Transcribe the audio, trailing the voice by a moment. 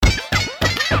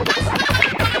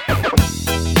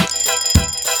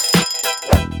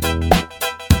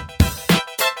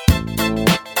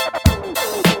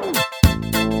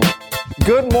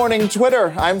morning,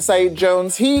 Twitter. I'm Saeed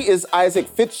Jones. He is Isaac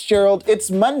Fitzgerald.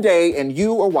 It's Monday, and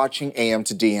you are watching AM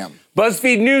to DM.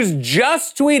 BuzzFeed News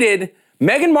just tweeted,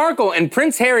 Meghan Markle and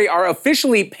Prince Harry are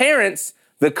officially parents.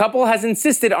 The couple has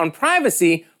insisted on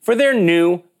privacy for their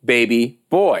new baby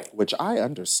boy. Which I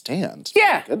understand.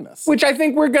 Yeah. My goodness. Which I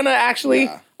think we're going to actually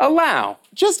allow.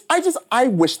 I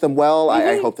wish them well.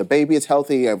 I hope the baby is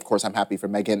healthy. Of course, I'm happy for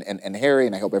Meghan and Harry,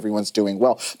 and I hope everyone's doing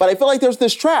well. But I feel like there's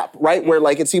this trap, right? Where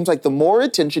like it seems like the more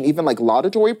attention, even like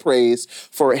laudatory praise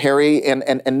for Harry and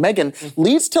Meghan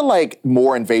leads to like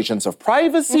more invasions of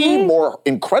privacy, more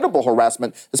incredible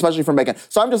harassment, especially for Meghan.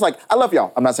 So I'm just like, I love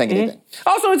y'all. I'm not saying anything.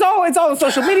 Also, it's all the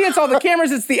social media, it's all the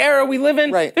cameras, it's the era we live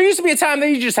in. Right. There used to be a time that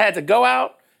you just had to go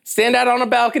out, stand out on a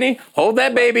balcony, hold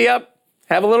that baby up,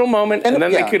 have a little moment, and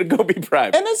then they could go be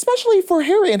private. And especially for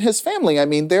Harry and his family, I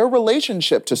mean, their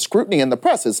relationship to scrutiny in the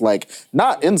press is like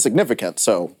not insignificant,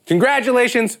 so.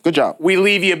 Congratulations. Good job. We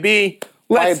leave you be.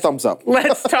 Thumbs up.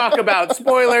 Let's talk about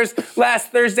spoilers.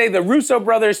 Last Thursday, the Russo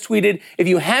brothers tweeted, if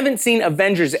you haven't seen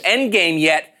Avengers Endgame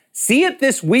yet, see it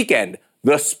this weekend.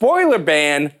 The spoiler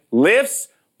ban lifts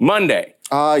Monday.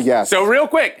 Yes. So real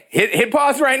quick, hit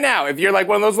pause right now if you're like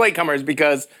one of those latecomers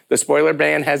because the spoiler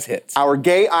ban has hit. Our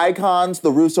gay icons,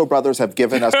 the Russo brothers, have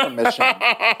given us permission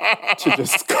to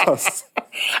discuss.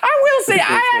 I will say,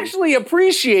 I actually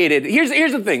appreciated,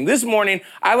 here's the thing. This morning,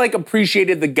 I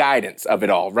appreciated the guidance of it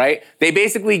all, right? They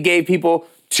basically gave people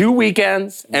 2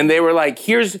 weekends and they were like,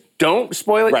 don't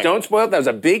spoil it, don't spoil it. That was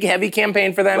a big, heavy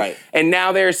campaign for them. Right. And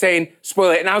now they're saying, spoil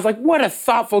it. And I was like, what a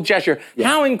thoughtful gesture. Yeah.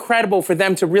 How incredible for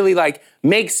them to really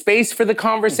make space for the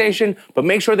conversation, but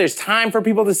make sure there's time for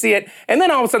people to see it. And then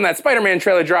all of a sudden that Spider-Man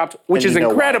trailer dropped, which is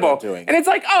incredible. And it's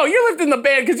like, oh, you're lifting the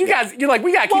ban because you guys, you're like,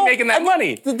 we got to keep making that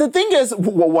money. The thing is,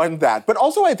 one, that, but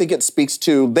also I think it speaks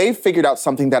to, they figured out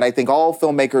something that I think all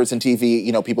filmmakers and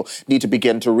TV, people need to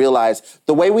begin to realize.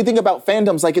 The way we think about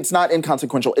fandoms, it's not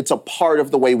inconsequential. It's a part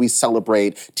of the way we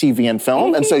celebrate TV and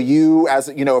film. And so you, as,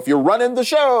 if you're running the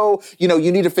show,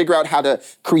 you need to figure out how to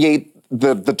create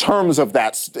the terms of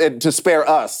that to spare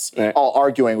us all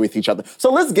arguing with each other. So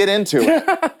let's get into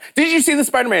it. Did you see the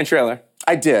Spider-Man trailer?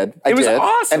 I did. It was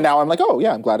awesome. And now I'm like, oh,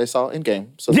 yeah, I'm glad I saw Endgame.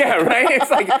 So right? It's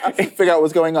like... figure out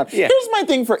what's going on. Yeah. Here's my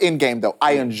thing for Endgame, though.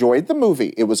 I enjoyed the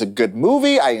movie. It was a good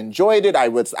movie. I enjoyed it. I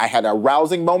had a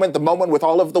rousing moment, the moment with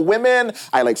all of the women.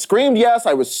 I screamed yes.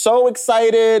 I was so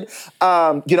excited.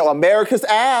 America's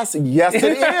ass. Yes,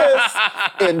 it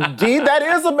is. Indeed, that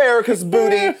is America's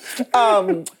booty.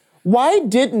 Why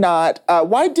didn't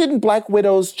Black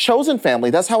Widow's chosen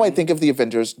family, that's how I think of the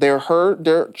Avengers, they're her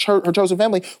chosen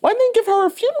family, why didn't they give her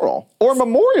a funeral or a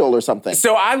memorial or something?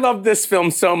 So I love this film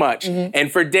so much,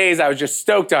 and for days I was just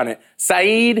stoked on it.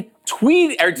 Saeed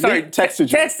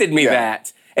texted me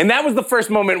that, and that was the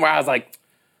first moment where I was like,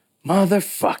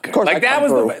 motherfucker. Of course, that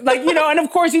was and of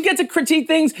course you get to critique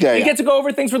things, you get to go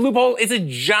over things for loophole. It's a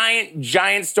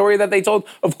giant story that they told.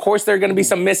 Of course there are gonna be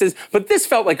some misses, but this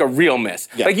felt like a real miss.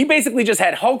 Yeah. You basically just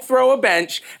had Hulk throw a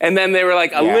bench, and then they were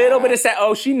like a little bit of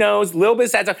sad, she knows, a little bit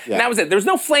of sad stuff, and that was it. There's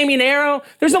no flaming arrow,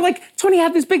 there's no Tony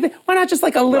had this big thing, why not just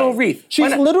a little wreath?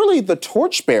 She's literally the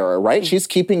torchbearer, right? She's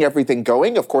keeping everything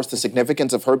going. Of course, the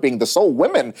significance of her being the sole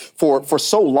woman for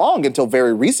so long until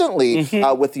very recently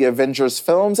with the Avengers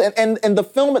films. And the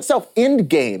film itself,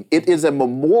 Endgame, it is a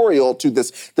memorial to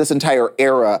this entire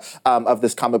era of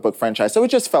this comic book franchise. So it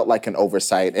just felt like an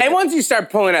oversight. And once you start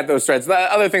pulling at those threads, the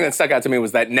other thing that stuck out to me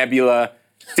was that Nebula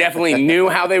definitely knew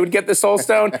how they would get the Soul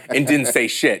Stone and didn't say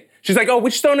shit. She's like, oh,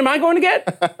 which stone am I going to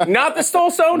get? Not the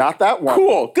Soul Stone? Not that one.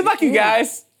 Cool. Good luck, you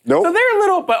guys. Nope. So they're a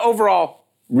little, but overall,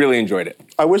 really enjoyed it.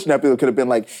 I wish Nebula could have been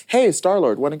like, hey,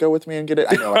 Star-Lord, want to go with me and get it?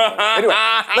 I know. Anyway,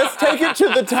 let's take it to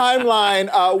the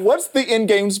timeline. What's the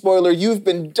Endgame spoiler you've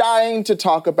been dying to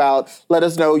talk about? Let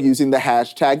us know using the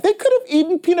hashtag. They could have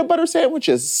eaten peanut butter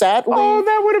sandwiches, sadly. Oh,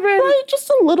 that would have been... Right, just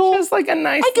a little... Just a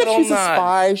nice I get little she's nod. A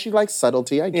spy. She likes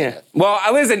subtlety. I get it. Well,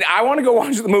 listen, I want to go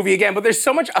watch the movie again, but there's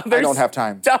so much other I don't have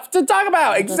time. Stuff to talk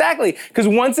about. Exactly. Because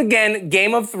once again,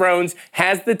 Game of Thrones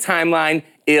has the timeline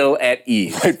ill at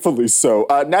ease. Rightfully so.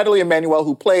 Natalie Emmanuel,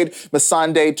 who played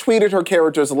Missandei, tweeted her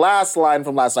character's last line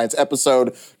from last night's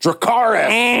episode,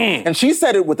 Dracarys. And she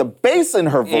said it with a bass in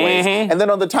her voice. And then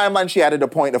on the timeline, she added a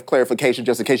point of clarification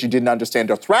just in case you didn't understand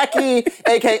Dothraki,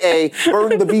 a.k.a.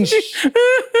 Burn the Beach.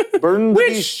 Burn the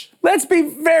Beach. Let's be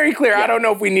very clear. I don't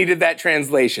know if we needed that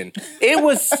translation. It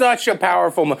was such a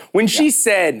powerful moment. When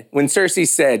Cersei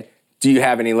said, do you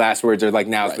have any last words or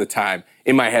now's the time?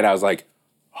 In my head, I was like,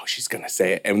 oh, she's gonna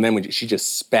say it. And then when she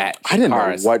just spat. I didn't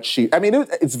know what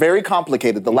it's very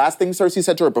complicated. The last thing Cersei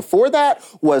said to her before that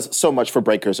was so much for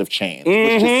Breakers of Chains.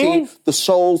 Which to see the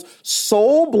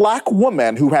sole black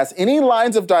woman who has any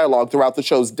lines of dialogue throughout the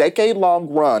show's decade-long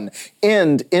run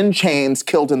end in chains,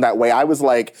 killed in that way. I was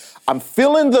like, I'm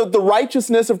feeling the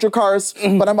righteousness of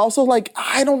Dracarys, but I'm also like,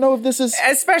 I don't know if this is...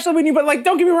 Especially when but like,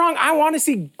 don't get me wrong, I want to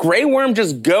see Grey Worm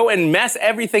just go and mess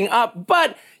everything up,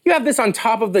 but you have this on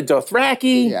top of the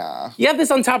Dothraki. Yeah. You have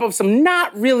this on top of some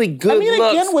not really good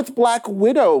looks. Again, with Black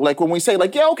Widow, like when we say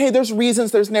like, yeah, okay, there's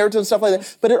reasons, there's narratives and stuff like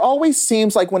that, but it always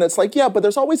seems like when it's like, yeah, but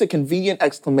there's always a convenient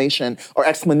explanation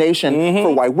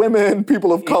for why women,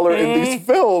 people of color in these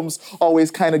films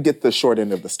always kind of get the short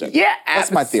end of the stick. Yeah,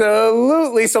 that's my theory.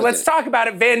 Absolutely. So let's talk about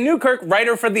it. Van Newkirk,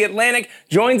 writer for The Atlantic,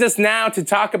 joins us now to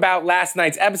talk about last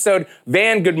night's episode.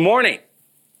 Van, good morning.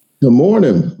 Good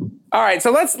morning. All right,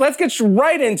 so let's get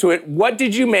right into it. What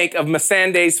did you make of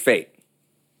Missandei's fate?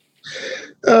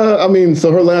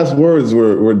 So her last words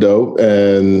were dope,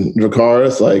 and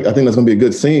Dracarys, I think that's going to be a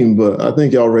good scene, but I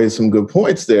think y'all raised some good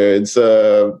points there. It's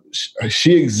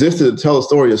she existed to tell a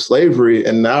story of slavery,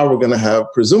 and now we're going to have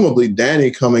presumably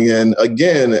Dany coming in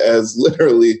again as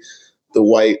literally the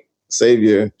white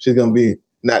savior. She's going to be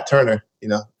Nat Turner,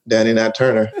 Dany Nat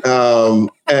Turner.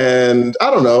 And I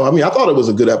don't know. I thought it was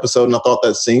a good episode, and I thought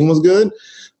that scene was good,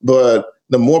 but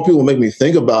the more people make me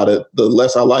think about it, the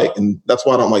less I like, and that's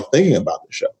why I don't like thinking about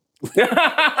the show.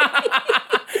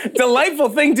 Delightful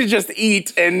thing to just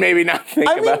eat and maybe not think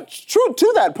about. True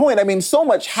to that point. So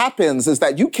much happens is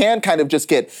that you can kind of just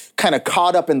get kind of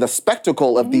caught up in the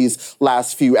spectacle of these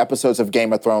last few episodes of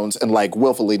Game of Thrones and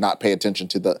willfully not pay attention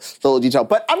to the little detail.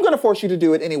 But I'm going to force you to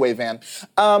do it anyway, Van.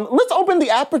 Let's open the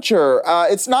aperture.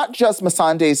 It's not just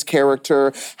Missandei's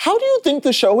character. How do you think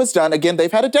the show has done? Again,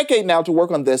 they've had a decade now to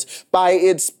work on this by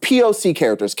its POC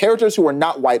characters who are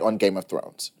not white on Game of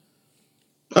Thrones.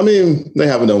 They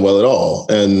haven't done well at all.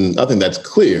 And I think that's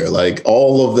clear.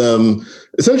 All of them,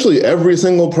 essentially every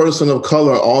single person of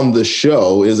color on the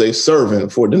show is a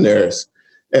servant for Daenerys.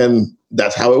 And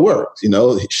that's how it works.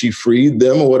 She freed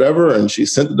them or whatever, and she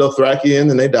sent the Dothraki in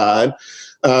and they died.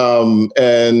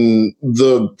 And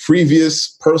the previous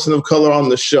person of color on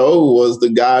the show was the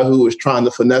guy who was trying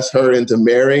to finesse her into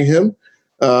marrying him.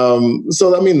 That's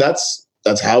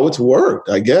how it's worked,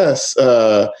 I guess.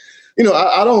 I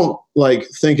don't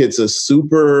think it's a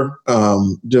super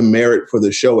demerit for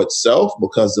the show itself,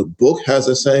 because the book has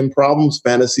the same problems.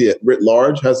 Fantasy at writ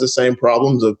large has the same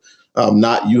problems of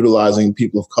not utilizing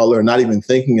people of color, not even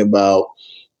thinking about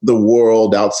the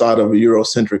world outside of a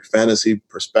Eurocentric fantasy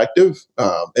perspective.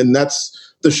 And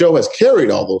the show has carried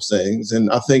all those things.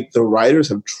 And I think the writers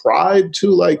have tried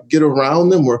to get around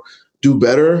them or do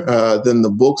better than the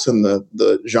books and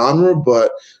the genre.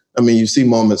 But you see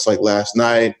moments like last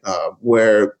night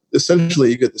where essentially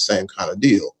you get the same kind of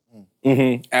deal.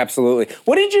 Mm-hmm, absolutely.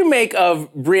 What did you make of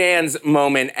Brienne's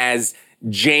moment as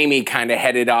Jaime kind of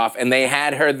headed off and they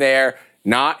had her there,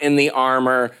 not in the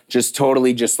armor, just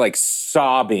totally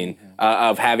sobbing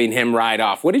of having him ride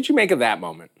off? What did you make of that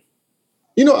moment?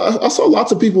 I saw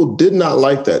lots of people did not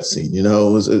like that scene.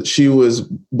 She was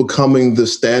becoming the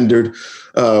standard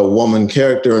woman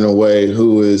character in a way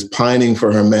who is pining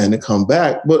for her man to come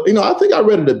back. But, I think I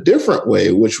read it a different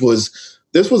way, which was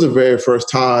this was the very first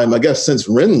time, I guess, since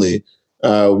Renly,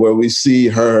 where we see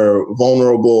her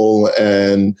vulnerable.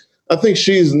 And I think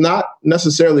she's not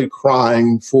necessarily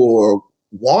crying for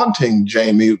wanting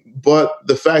Jaime, but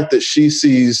the fact that she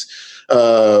sees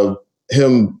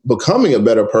him becoming a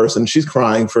better person, she's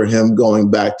crying for him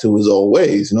going back to his old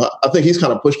ways. I think he's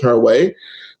kind of pushing her away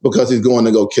because he's going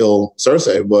to go kill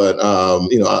Cersei. But,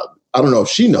 I don't know if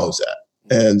she knows that.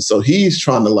 And so he's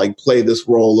trying to play this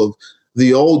role of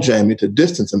the old Jaime to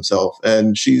distance himself.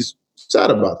 And she's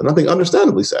sad about that. And I think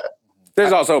understandably sad.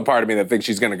 There's also a part of me that thinks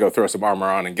she's going to go throw some armor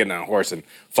on and get on a horse and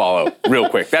follow real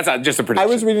quick. That's just a prediction.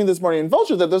 I was reading this morning in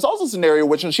Vulture that there's also a scenario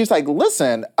which she's like,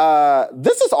 listen,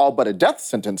 this is all but a death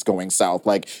sentence going south.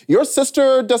 Your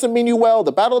sister doesn't mean you well.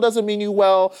 The battle doesn't mean you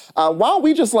well. Why don't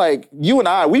we just you and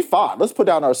I, we fought. Let's put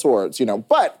down our swords,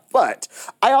 But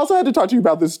I also had to talk to you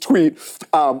about this tweet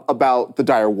about the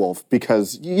dire wolf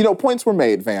because, points were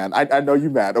made, Van. I know you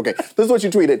mad. Okay, this is what you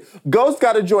tweeted. Ghost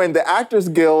got to join the Actors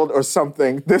Guild or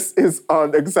something. This is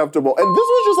unacceptable. And this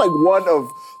was just one of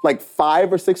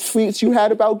 5 or 6 tweets you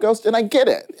had about Ghost, and I get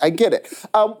it.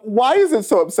 Why is it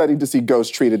so upsetting to see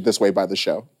Ghost treated this way by the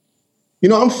show?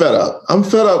 I'm fed up. I'm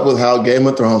fed up with how Game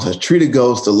of Thrones has treated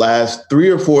Ghost the last 3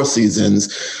 or 4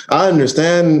 seasons. I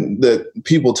understand that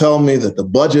people tell me that the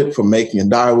budget for making a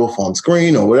direwolf on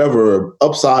screen or whatever,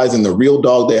 upsizing the real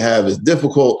dog they have is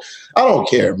difficult. I don't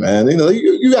care, man.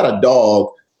 You got a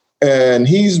dog, and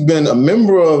he's been a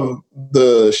member of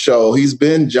the show. He's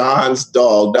been John's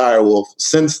dog, Direwolf,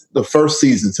 since the first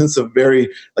season, since the very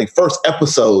first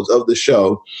episodes of the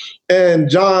show. And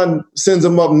John sends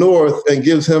him up north and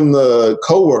gives him the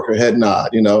coworker head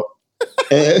nod, and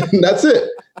that's it.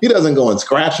 He doesn't go and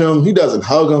scratch him. He doesn't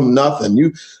hug him,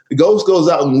 nothing. Ghost goes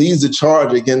out and leads the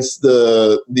charge against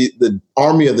the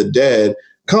army of the dead,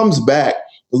 comes back,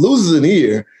 loses an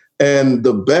ear, and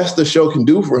the best the show can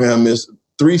do for him is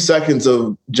 3 seconds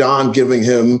of John giving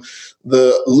him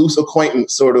the loose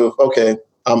acquaintance sort of, okay,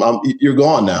 you're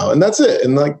gone now. And that's it.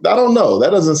 And I don't know.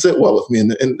 That doesn't sit well with me.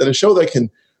 And a show that can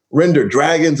render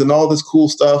dragons and all this cool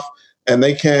stuff, and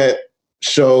they can't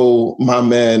show my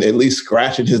man at least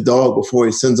scratching his dog before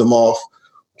he sends him off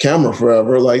camera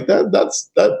forever.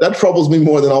 That troubles me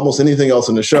more than almost anything else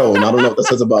in the show. And I don't know what that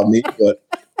says about me, but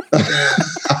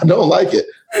I don't like it.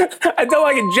 I don't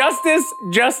like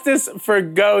it. Justice for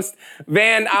Ghost.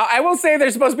 Van, I will say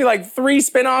there's supposed to be 3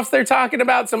 spinoffs they're talking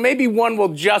about, so maybe one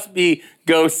will just be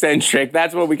Ghost-centric.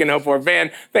 That's what we can hope for.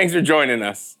 Van, thanks for joining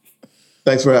us.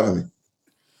 Thanks for having me.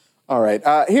 All right,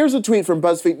 here's a tweet from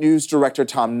BuzzFeed News director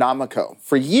Tom Namako.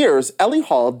 For years, Ellie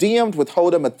Hall DM'd with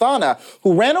Hoda Mathana,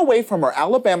 who ran away from her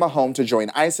Alabama home to join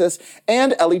ISIS,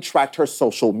 and Ellie tracked her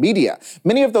social media.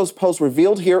 Many of those posts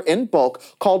revealed here in bulk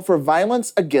called for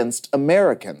violence against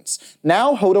Americans.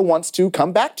 Now Hoda wants to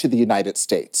come back to the United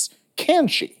States. Can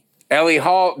she? Ellie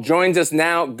Hall joins us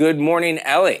now. Good morning,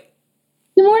 Ellie.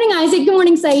 Good morning, Isaac. Good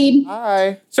morning, Saeed.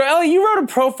 Hi. So, Ellie, you wrote a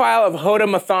profile of Hoda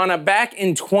Mathana back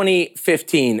in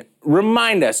 2015.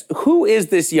 Remind us, who is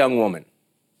this young woman?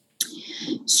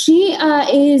 She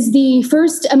is the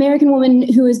first American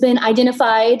woman who has been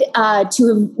identified to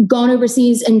have gone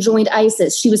overseas and joined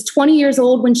ISIS. She was 20 years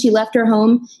old when she left her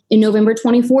home in November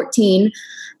 2014.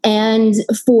 And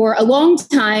for a long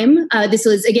time, this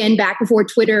was, again, back before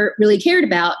Twitter really cared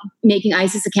about making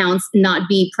ISIS accounts not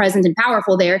be present and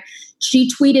powerful there.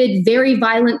 She tweeted very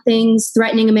violent things,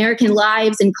 threatening American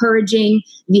lives, encouraging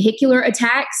vehicular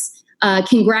attacks,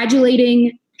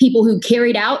 congratulating people who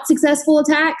carried out successful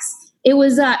attacks. It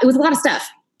was a lot of stuff.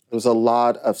 It was a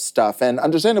lot of stuff. And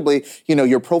understandably,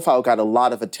 your profile got a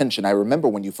lot of attention. I remember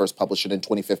when you first published it in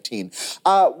 2015.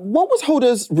 What was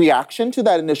Hoda's reaction to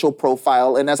that initial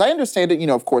profile? And as I understand it,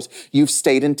 of course, you've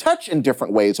stayed in touch in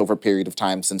different ways over a period of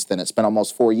time since then. It's been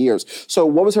almost 4 years. So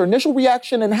what was her initial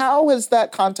reaction, and how has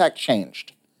that contact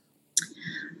changed?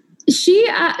 She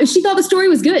thought the story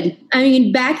was good. I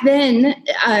mean, back then,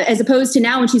 as opposed to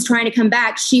now when she's trying to come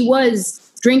back, she was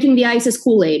drinking the ISIS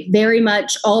Kool-Aid, very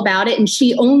much all about it. And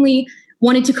she only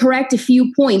wanted to correct a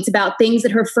few points about things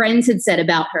that her friends had said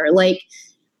about her.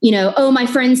 My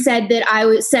friend said that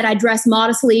I dress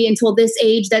modestly until this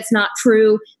age. That's not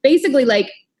true. Basically,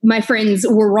 my friends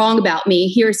were wrong about me.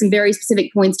 Here are some very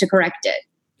specific points to correct it.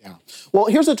 Yeah. Well,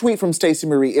 here's a tweet from Stacey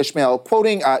Marie Ishmael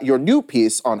quoting your new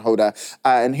piece on Hoda,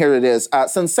 and here it is.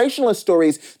 Sensationalist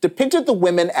stories depicted the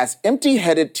women as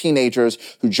empty-headed teenagers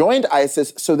who joined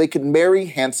ISIS so they could marry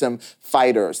handsome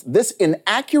fighters. This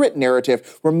inaccurate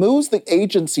narrative removes the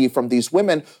agency from these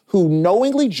women who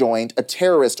knowingly joined a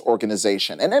terrorist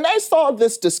organization. And I saw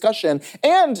this discussion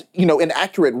and,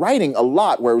 inaccurate writing a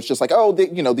lot where it was just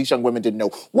these young women didn't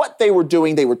know what they were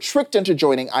doing. They were tricked into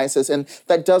joining ISIS, and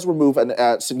that does remove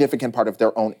a significant part of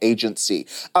their own agency.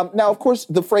 Now, of course,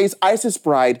 the phrase ISIS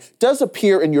bride does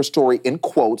appear in your story in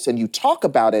quotes, and you talk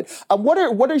about it. What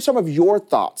are some of your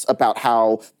thoughts about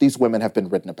how these women have been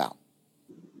written about?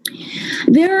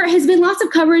 There has been lots of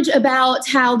coverage about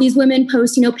how these women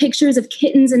post, pictures of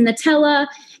kittens and Nutella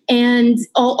and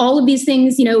all of these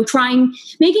things,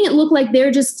 making it look like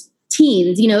they're just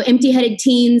teens, empty-headed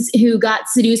teens who got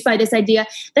seduced by this idea.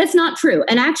 That's not true.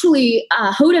 And actually,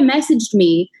 Hoda messaged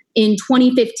me in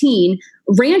 2015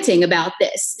 ranting about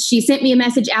this. She sent me a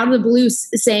message out of the blue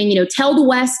saying, tell the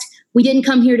West we didn't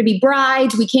come here to be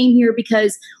brides. We came here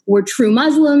because we're true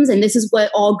Muslims, and this is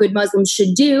what all good Muslims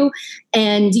should do.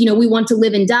 And, we want to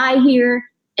live and die here.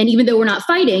 And even though we're not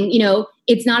fighting,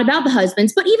 it's not about the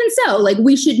husbands. But even so,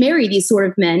 we should marry these sort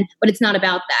of men, but it's not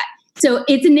about that. So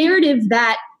it's a narrative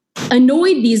that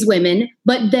annoyed these women,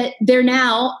 but that they're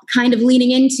now kind of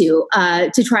leaning into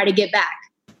to try to get back.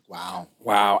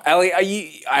 Wow. Ellie,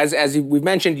 as we've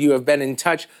mentioned, you have been in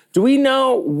touch. Do we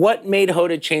know what made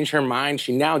Hoda change her mind?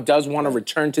 She now does want to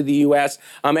return to the U.S.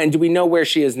 And do we know where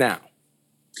she is now?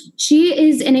 She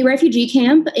is in a refugee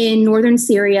camp in northern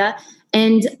Syria.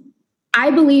 And I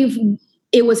believe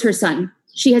it was her son.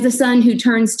 She has a son who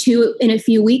turns 2 in a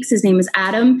few weeks. His name is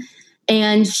Adam.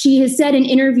 And she has said in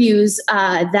interviews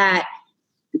that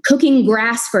cooking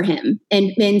grass for him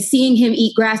and seeing him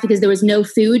eat grass because there was no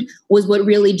food was what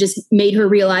really just made her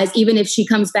realize, even if she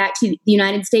comes back to the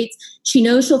United States, she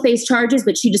knows she'll face charges,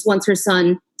 but she just wants her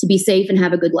son to be safe and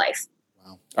have a good life.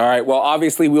 All right. Well,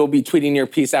 obviously, we'll be tweeting your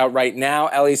piece out right now,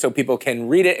 Ellie, so people can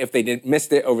read it if they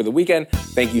missed it over the weekend.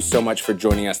 Thank you so much for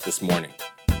joining us this morning.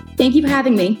 Thank you for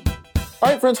having me. All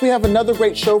right, friends, we have another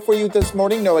great show for you this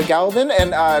morning. Noah Galvin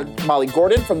and Molly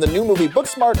Gordon from the new movie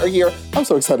Booksmart are here. I'm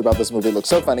so excited about this movie. It looks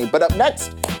so funny. But up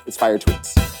next, it's Fire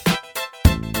Tweets.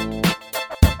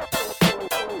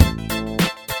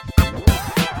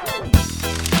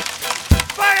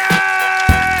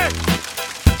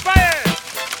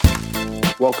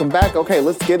 Welcome back. Okay,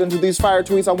 let's get into these fire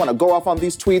tweets. I want to go off on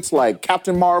these tweets like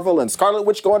Captain Marvel and Scarlet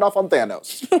Witch going off on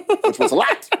Thanos, which was a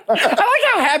lot. I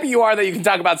like how happy you are that you can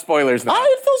talk about spoilers now.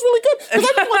 It feels really good. Because I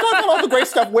just want to talk about all the great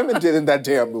stuff women did in that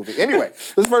damn movie. Anyway,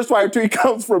 this first fire tweet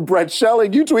comes from Brett Shelley.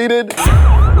 You tweeted,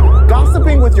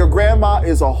 gossiping with your grandma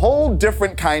is a whole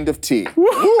different kind of tea.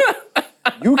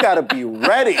 You got to be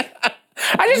ready.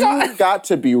 You got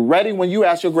to be ready when you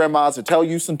ask your grandmas to tell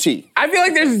you some tea. I feel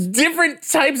like there's different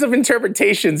types of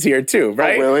interpretations here too,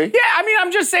 right? Oh, really? Yeah, I mean,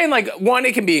 I'm just saying, like, one,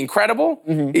 it can be incredible.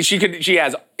 Mm-hmm. She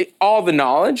has all the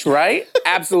knowledge, right?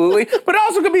 Absolutely. But it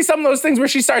also could be some of those things where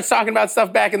she starts talking about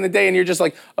stuff back in the day and you're just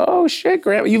like, oh shit,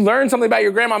 grandma. You learned something about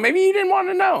your grandma maybe you didn't want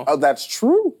to know. Oh, that's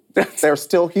true. They're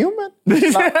still human.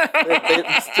 They're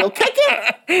still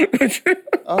kicking.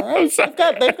 All right.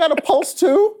 They've got a pulse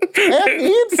too. They have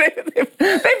needs.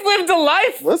 They've lived a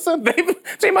life. Listen.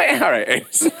 They might. All right.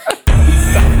 Stop.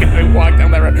 Gonna walk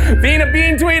down that road. Bean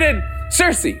tweeted,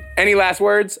 Cersei, any last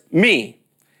words? Me.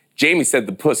 Jamie said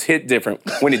the puss hit different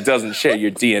when it doesn't share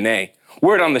your DNA.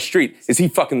 Word on the street is he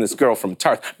fucking this girl from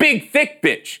Tarth. Big, thick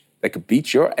bitch that could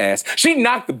beat your ass. She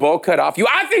knocked the bowl cut off you.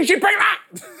 I think she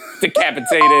pregnant.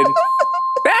 Decapitated.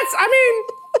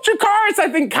 Dracarys, I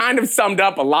think, kind of summed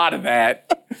up a lot of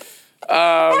that.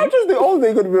 The only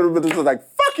thing could have been just like,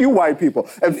 fuck you white people.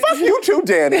 And fuck you too,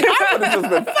 Danny. I would have just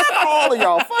been, fuck all of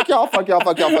y'all. Fuck y'all, fuck y'all,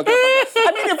 fuck y'all, fuck y'all.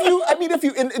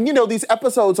 These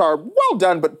episodes are well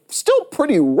done, but still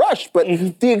pretty rushed. But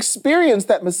the experience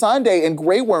that Missandei and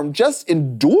Grey Worm just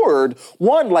endured,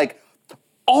 one, like,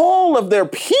 all of their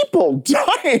people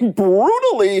dying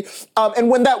brutally. And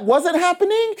when that wasn't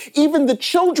happening, even the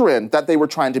children that they were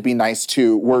trying to be nice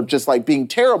to were just like being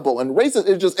terrible and racist.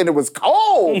 And it was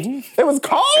cold. It was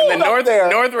cold and the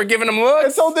North were giving them looks.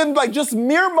 And so then, like, just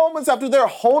mere moments after they're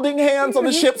holding hands on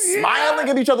the ship, smiling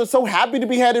at each other, so happy to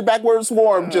be headed back where it's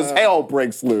warm, just hell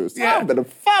breaks loose. Yeah. I'm gonna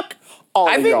fuck all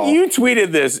of y'all. I think you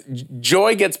tweeted this.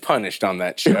 Joy gets punished on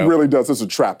that show. It really does. It's a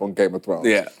trap on Game of Thrones.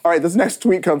 Yeah. All right, this next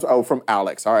tweet comes from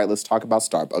Alex. All right, let's talk about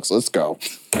Starbucks. Let's go.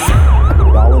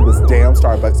 All in this damn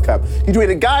Starbucks cup. He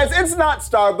tweeted, guys, it's not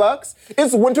Starbucks.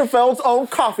 It's Winterfell's own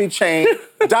coffee chain,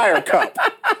 Dyer Cup.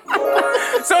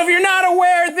 So if you're not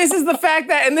aware, this is the fact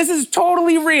that, and this is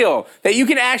totally real, that you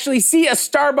can actually see a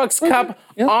Starbucks cup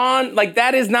on, like,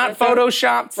 that is not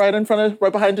photoshopped. Right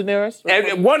behind Daenerys.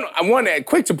 And one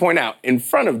quick to point out, in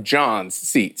front of Jon's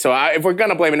seat. So if we're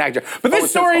gonna blame an actor. But this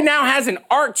story now has an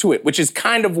arc to it, which is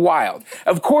kind of wild.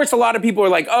 Of course, a lot of people are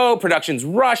like, oh, production's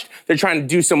rushed. They're trying to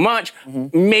do so much.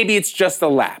 Maybe it's just a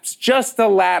lapse. Just a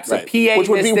lapse. Right. A PA which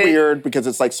would be weird because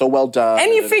it's like so well done.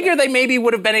 And you figure they maybe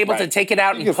would have been able to take it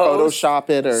out and post. Photoshop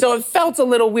it. So it felt a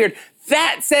little weird.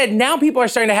 That said, now people are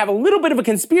starting to have a little bit of a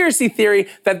conspiracy theory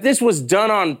that this was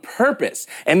done on purpose.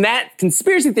 And that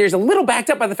conspiracy theory is a little backed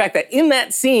up by the fact that in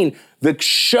that scene, the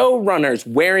showrunners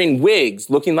wearing wigs,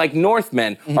 looking like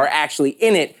Northmen, are actually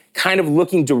in it, kind of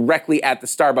looking directly at the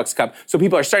Starbucks cup. So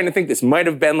people are starting to think this might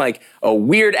have been like a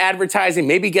weird advertising,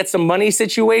 maybe get some money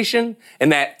situation,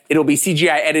 and that it'll be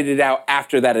CGI edited out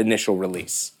after that initial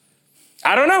release.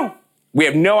 I don't know. We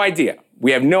have no idea.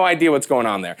 We have no idea what's going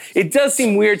on there. It does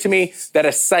seem weird to me that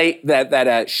a site, that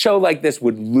a show like this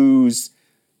would lose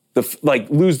the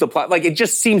plot. Like, it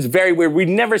just seems very weird. We've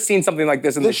never seen something like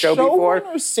this in the show before.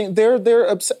 They're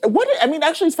upset.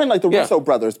 Actually, it's funny, like the Russo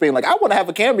brothers being like, I want to have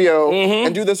a cameo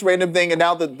and do this random thing, and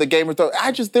now the Game of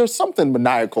Thrones, there's something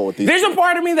maniacal with these. There's a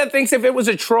part of me that thinks if it was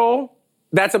a troll,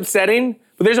 that's upsetting.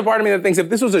 But there's a part of me that thinks if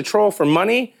this was a troll for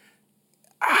money,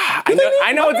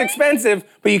 I know it's expensive,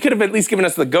 but you could have at least given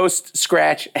us the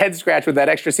head scratch with that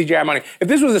extra CGI money. If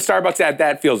this was a Starbucks ad,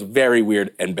 that feels very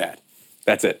weird and bad.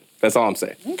 That's it. That's all I'm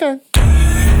saying. Okay.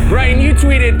 Ryan, you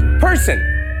tweeted, person,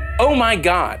 Oh my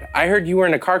God, I heard you were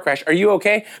in a car crash. Are you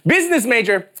okay? Business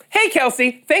major. Hey,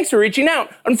 Kelsey, thanks for reaching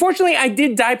out. Unfortunately, I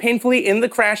did die painfully in the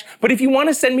crash, but if you want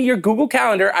to send me your Google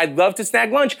Calendar, I'd love to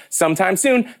snag lunch sometime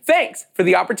soon. Thanks for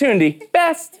the opportunity.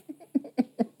 Best.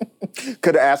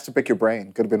 Could have asked to pick your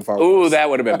brain. Could have been far worse. Ooh, that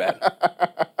would have been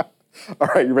bad. All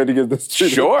right, you ready to get this?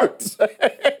 Sure.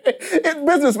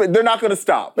 Businessmen, they're not going to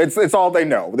stop. It's all they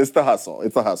know. It's the hustle.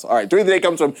 It's the hustle. All right, tweet of the day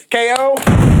comes from KO.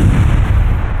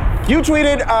 You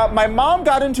tweeted, my mom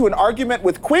got into an argument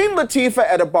with Queen Latifah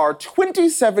at a bar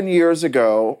 27 years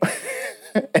ago,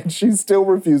 and she still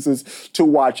refuses to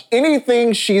watch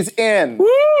anything she's in.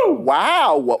 Woo!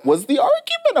 Wow, what was the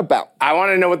argument about? I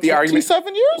want to know what the argument...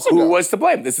 27 years ago. Who was to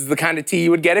blame? This is the kind of tea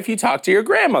you would get if you talked to your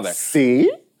grandmother.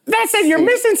 See? That said, you're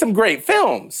missing some great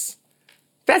films.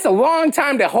 That's a long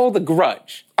time to hold a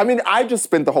grudge. I mean, I just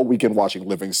spent the whole weekend watching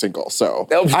Living Single, so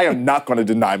I am not going to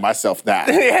deny myself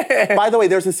that. By the way,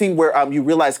 there's a scene where you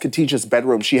realize Khadijah's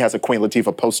bedroom, she has a Queen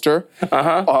Latifah poster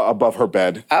above her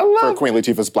bed for Queen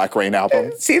Latifah's Black Rain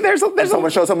album. See, there's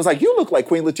someone shows up and was like, you look like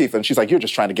Queen Latifah. And she's like, you're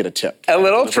just trying to get a tip. A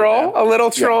little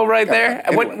troll right there.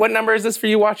 Anyway. What number is this for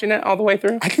you watching it all the way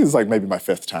through? I think it's like maybe my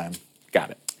 5th time. Got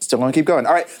it. Still want to keep going.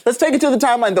 All right, let's take it to the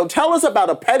timeline, though. Tell us about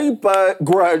a petty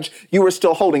grudge you were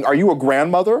still holding. Are you a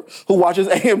grandmother who watches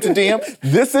AM to DM?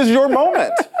 This is your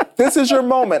moment. This is your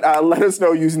moment. Let us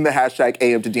know using the hashtag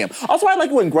AM to DM. Also, I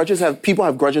like when people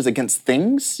have grudges against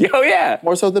things. Oh, yeah.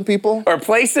 More so than people. Or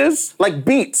places. Like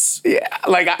beets. Yeah.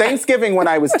 Like Thanksgiving, when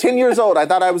I was 10 years old, I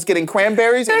thought I was getting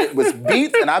cranberries, and it was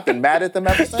beets, and I've been mad at them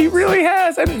ever since. He really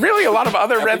has. And really a lot of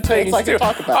other red things, too.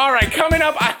 All right, coming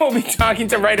up, I will be talking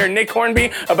to writer Nick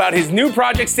Hornby about his new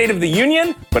project, State of the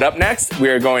Union. But up next, we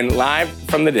are going live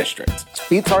from the district.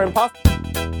 Beets are impossible.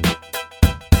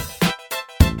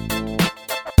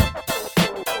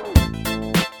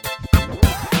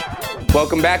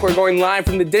 Welcome back. We're going live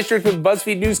from the district with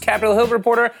BuzzFeed News Capitol Hill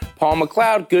reporter Paul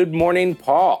McLeod. Good morning,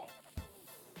 Paul.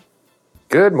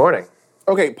 Good morning.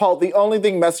 Okay, Paul, the only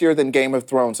thing messier than Game of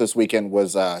Thrones this weekend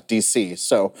was D.C.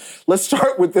 So let's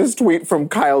start with this tweet from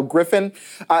Kyle Griffin.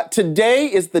 Today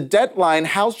is the deadline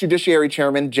House Judiciary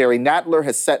Chairman Jerry Nadler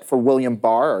has set for William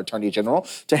Barr, our Attorney General,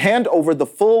 to hand over the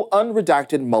full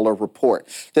unredacted Mueller report.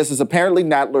 This is apparently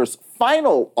Nadler's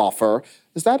final offer.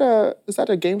 Is that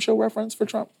a game show reference for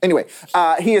Trump? Anyway,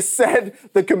 he has said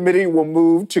the committee will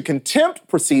move to contempt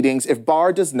proceedings if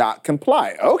Barr does not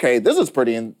comply. Okay, this is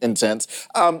pretty intense.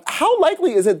 How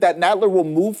likely is it that Nadler will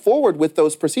move forward with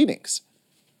those proceedings?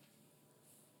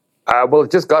 Well,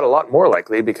 it just got a lot more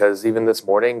likely because even this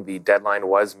morning, the deadline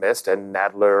was missed and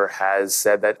Nadler has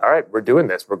said that, all right, we're doing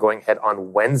this. We're going ahead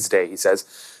on Wednesday, he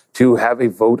says, to have a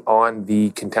vote on the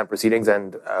contempt proceedings.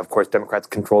 And of course, Democrats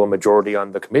control a majority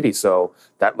on the committee. So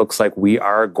that looks like we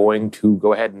are going to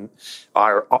go ahead and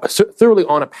are thoroughly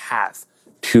on a path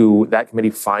to that committee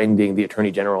finding the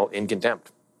Attorney General in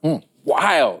contempt.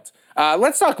 Wild.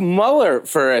 Let's talk Mueller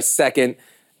for a second.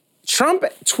 Trump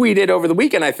tweeted over the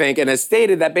weekend, I think, and has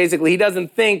stated that basically he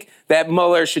doesn't think that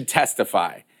Mueller should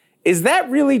testify. Is that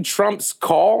really Trump's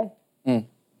call?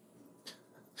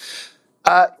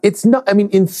 It's not, I mean,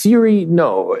 in theory,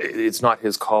 no, it's not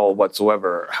his call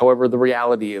whatsoever. However, the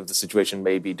reality of the situation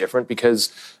may be different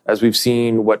because, as we've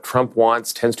seen, what Trump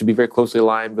wants tends to be very closely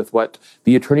aligned with what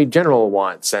the Attorney General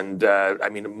wants. And, I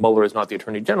mean, Mueller is not the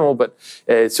Attorney General, but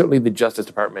certainly the Justice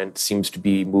Department seems to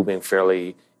be moving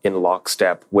fairly in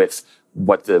lockstep with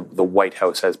what the White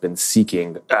House has been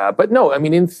seeking. But no, I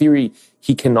mean, in theory,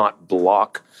 he cannot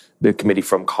block the committee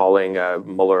from calling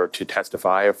Mueller to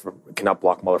testify, or cannot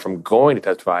block Mueller from going to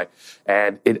testify.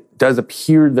 And it does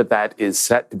appear that that is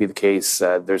set to be the case.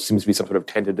 There seems to be some sort of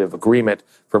tentative agreement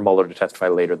for Mueller to testify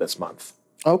later this month.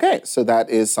 Okay, so that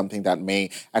is something that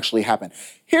may actually happen.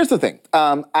 Here's the thing.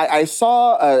 I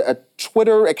saw a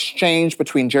Twitter exchange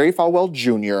between Jerry Falwell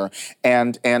Jr.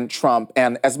 and Trump,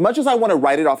 and as much as I want to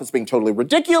write it off as being totally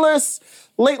ridiculous,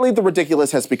 lately the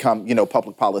ridiculous has become,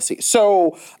 public policy.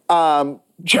 So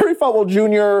Jerry Falwell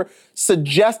Jr.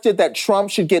 suggested that Trump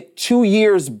should get 2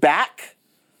 years back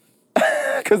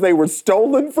because they were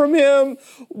stolen from him.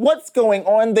 What's going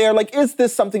on there? Like, is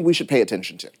this something we should pay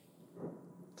attention to?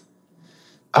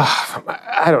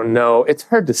 I don't know. It's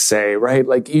hard to say, right?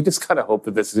 Like, you just kind of hope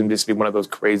that this is going to just be one of those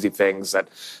crazy things that,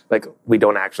 like, we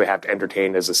don't actually have to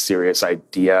entertain as a serious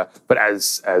idea. But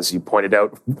as you pointed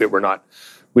out,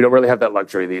 we don't really have that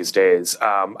luxury these days.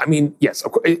 I mean, yes,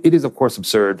 it is, of course,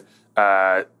 absurd.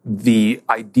 The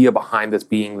idea behind this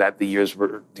being that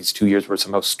these 2 years were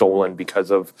somehow stolen because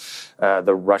of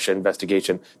the Russia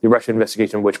investigation. The Russia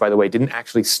investigation, which, by the way, didn't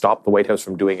actually stop the White House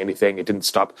from doing anything. It didn't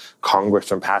stop Congress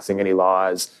from passing any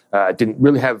laws. Didn't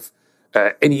really have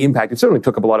any impact. It certainly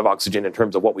took up a lot of oxygen in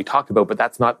terms of what we talked about, but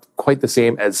that's not quite the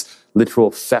same as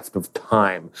literal theft of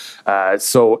time.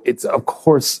 So it's, of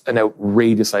course, an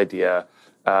outrageous idea.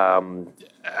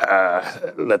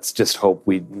 Let's just hope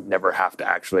we never have to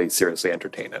actually seriously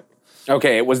entertain it.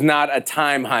 Okay, it was not a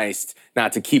time heist,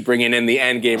 not to keep bringing in the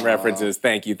Endgame references.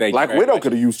 Thank you. Black Widow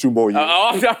could have used 2 more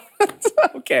years. No.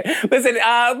 Okay. Listen,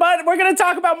 but we're going to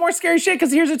talk about more scary shit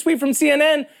because here's a tweet from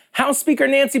CNN. House Speaker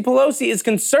Nancy Pelosi is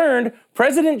concerned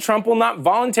President Trump will not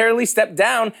voluntarily step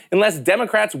down unless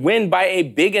Democrats win by a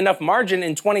big enough margin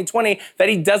in 2020 that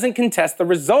he doesn't contest the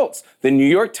results, the New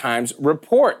York Times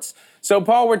reports. So,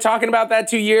 Paul, we're talking about that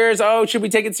 2 years. Oh, should we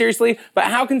take it seriously? But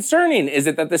how concerning is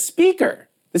it that the Speaker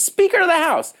of the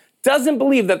House, doesn't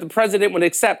believe that the president would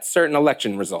accept certain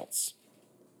election results?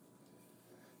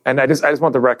 And I just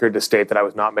want the record to state that I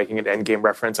was not making an Endgame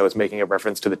reference. I was making a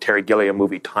reference to the Terry Gilliam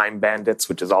movie Time Bandits,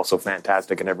 which is also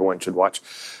fantastic and everyone should watch.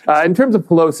 In terms of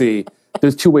Pelosi,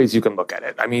 there's 2 ways you can look at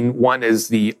it. I mean, one is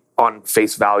the on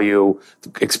face value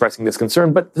expressing this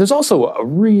concern, but there's also a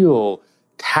real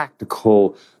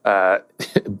tactical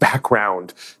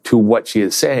background to what she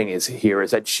is saying is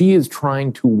that she is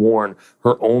trying to warn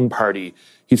her own party.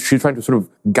 She's trying to sort of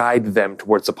guide them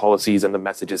towards the policies and the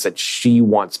messages that she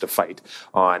wants to fight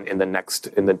on in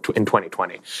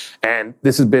 2020. And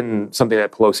this has been something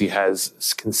that Pelosi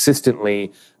has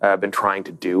consistently been trying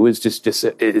to do, is to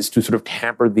sort of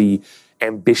tamper the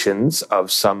ambitions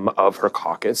of some of her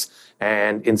caucus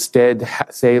and instead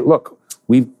say, look,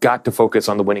 we've got to focus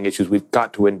on the winning issues. We've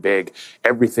got to win big.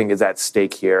 Everything is at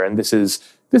stake here. And this is,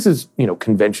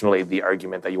 conventionally the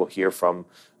argument that you will hear from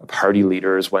party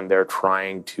leaders when they're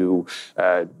trying to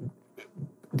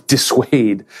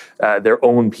dissuade their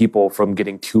own people from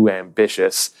getting too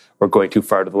ambitious or going too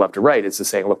far to the left or right. It's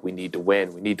just saying, look, we need to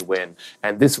win. We need to win.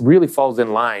 And this really falls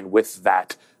in line with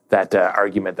that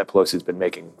argument that Pelosi's been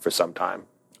making for some time.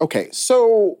 Okay,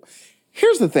 so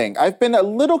here's the thing. I've been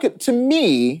to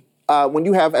me, when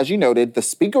you have, as you noted, the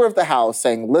Speaker of the House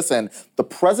saying, listen, the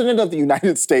President of the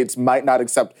United States might not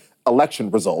accept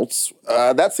election results,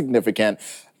 that's significant.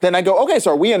 Then I go, okay,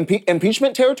 so are we in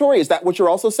impeachment territory? Is that what you're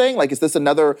also saying? Like, is this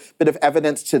another bit of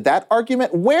evidence to that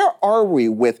argument? Where are we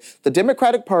with the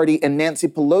Democratic Party and Nancy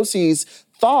Pelosi's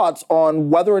thoughts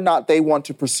on whether or not they want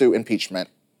to pursue impeachment?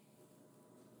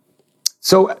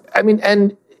 So, I mean,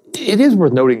 and it is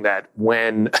worth noting that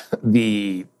when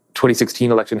the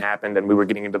 2016 election happened and we were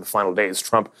getting into the final days,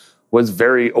 Trump was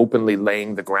very openly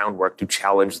laying the groundwork to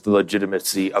challenge the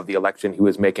legitimacy of the election. He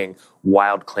was making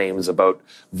wild claims about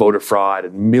voter fraud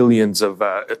and millions of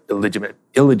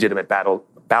illegitimate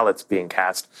ballots being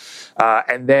cast.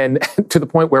 And then to the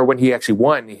point where when he actually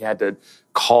won, he had to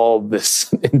call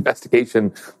this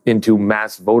investigation into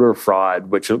mass voter fraud,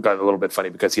 which got a little bit funny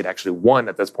because he had actually won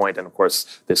at this point. And of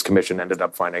course, this commission ended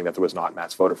up finding that there was not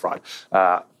mass voter fraud.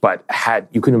 But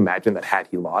you can imagine that had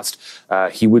he lost,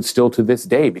 he would still to this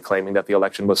day be claiming that the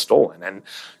election was stolen. And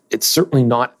it's certainly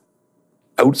not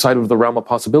outside of the realm of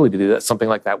possibility that something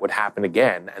like that would happen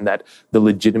again and that the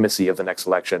legitimacy of the next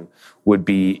election would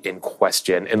be in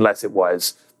question unless it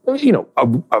was,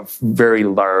 a very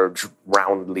large,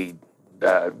 roundly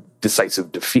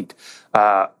decisive defeat.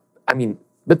 But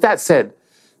that said,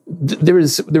 there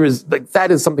is like that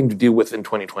is something to deal with in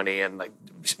 2020, and like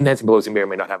Nancy Pelosi may or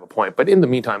may not have a point. But in the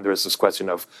meantime, there is this question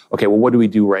of, okay, well, what do we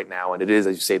do right now? And it is,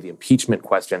 as you say, the impeachment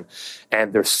question.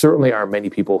 And there certainly are many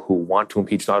people who want to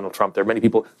impeach Donald Trump. There are many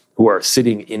people who are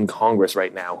sitting in Congress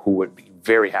right now who would be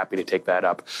very happy to take that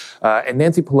up. And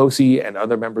Nancy Pelosi and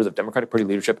other members of Democratic Party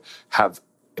leadership have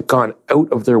gone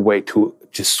out of their way to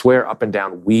just swear up and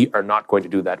down, we are not going to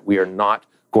do that. We are not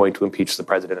going to impeach the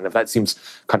president. And if that seems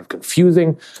kind of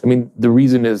confusing, the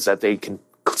reason is that they can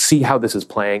see how this is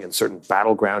playing in certain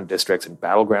battleground districts and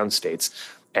battleground states.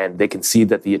 And they can see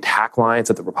that the attack lines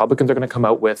that the Republicans are going to come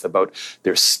out with about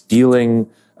they're stealing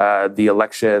the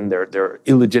election, they're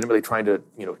illegitimately trying to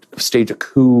stage a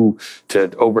coup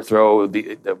to overthrow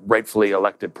the rightfully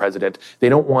elected president. They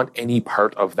don't want any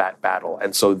part of that battle.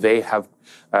 And so they have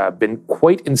been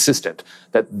quite insistent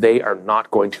that they are not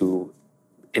going to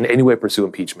in any way pursue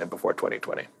impeachment before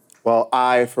 2020. Well,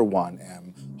 I, for one,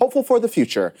 am hopeful for the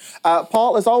future.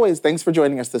 Paul, as always, thanks for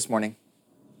joining us this morning.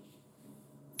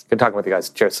 Good talking with you guys.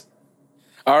 Cheers.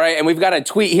 All right, and we've got a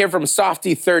tweet here from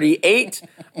Softy38.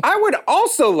 I would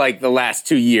also like the last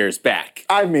 2 years back.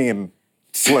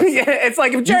 Listen, yeah, it's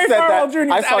like if Jerry Falwell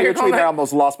Jr. I saw your tweet and I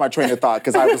almost lost my train of thought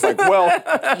because I was like, well,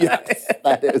 yes,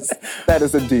 that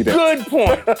is indeed it. Good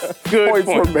point. Points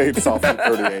were made,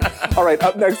 Softy38. All right,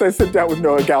 up next, I sit down with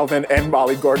Noah Galvin and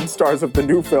Molly Gordon, stars of the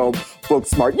new film,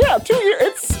 Booksmart. Yeah, 2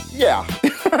 years, yeah.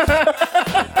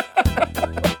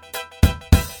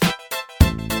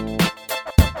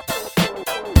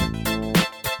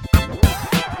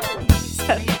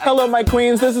 Hello, my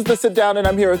queens. This is The Sit Down, and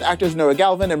I'm here with actors Noah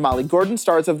Galvin and Molly Gordon,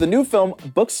 stars of the new film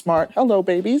Booksmart. Hello,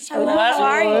 babies. Hello. How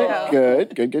are you?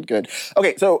 Good.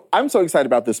 Okay, so I'm so excited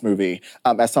about this movie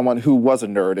as someone who was a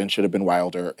nerd and should have been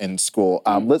wilder in school.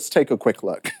 Let's take a quick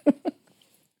look.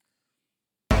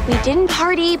 We didn't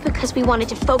party because we wanted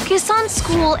to focus on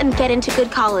school and get into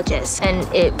good colleges. And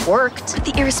it worked. But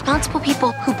the irresponsible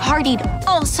people who partied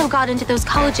also got into those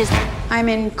colleges. I'm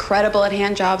incredible at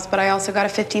hand jobs, but I also got a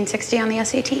 1560 on the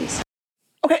SATs.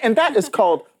 Okay, and that is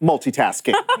called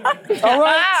multitasking. All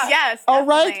right? Yes. All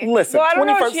right? Definitely. Listen, Well, I don't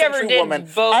know 21st if she ever century did woman.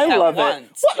 both I at love once,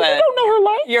 it. What? You but- don't know her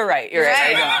life? You're right.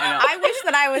 I know. I wish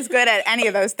that I was good at any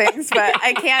of those things, but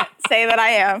I can't say that I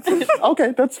am.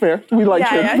 Okay, that's fair. We like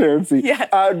transparency. Yeah.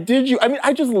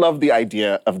 I just love the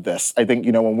idea of this. I think,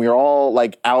 when we're all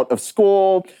like out of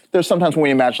school, there's sometimes when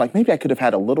we imagine like, maybe I could have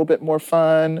had a little bit more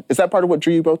fun. Is that part of what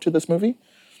drew you both to this movie?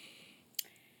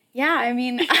 Yeah, I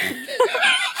mean,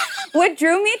 what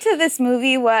drew me to this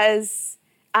movie was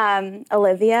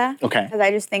Olivia. Okay. Because I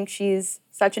just think she's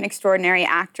such an extraordinary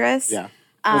actress. Yeah.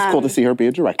 It was cool to see her be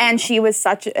a director. And she was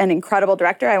such an incredible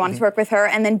director. I wanted to work with her.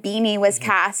 And then Beanie was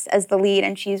cast as the lead,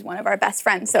 and she's one of our best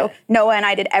friends. So Noah and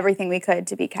I did everything we could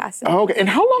to be cast. Oh, okay. And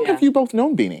how long have you both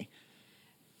known Beanie?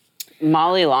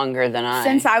 Molly longer than I.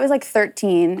 Since I was like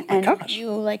 13. And gosh. you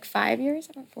like 5 years?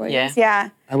 About 4 Yeah. years? Yeah.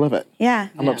 I love it. Yeah.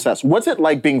 I'm obsessed. What's it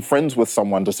like being friends with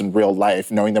someone just in real life,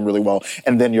 knowing them really well,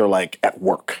 and then you're like at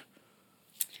work?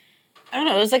 I don't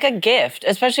know. It was like a gift,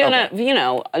 especially on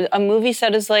a movie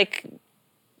set is like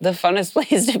the funnest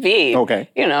place to be. Okay.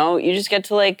 You just get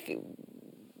to like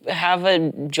have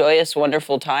a joyous,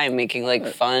 wonderful time making like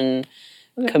fun,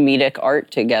 comedic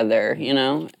art together.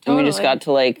 And we just got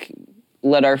to like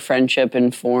let our friendship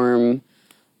inform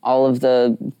all of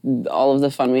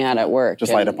the fun we had at work.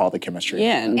 Just light up all the chemistry.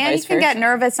 Yeah, and And vice you can versa. get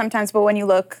nervous sometimes, but when you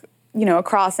look,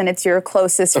 across and it's your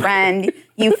closest friend,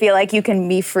 you feel like you can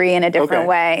be free in a different Okay.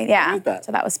 way. Yeah. like that.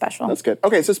 So that was special. That's good.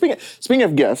 Okay, so speaking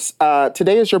of gifts,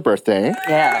 today is your birthday.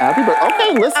 Yeah. Happy birthday.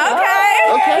 Okay, listen.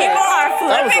 Okay. People are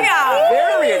flipping out.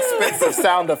 Very expensive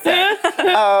sound effect.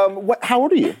 How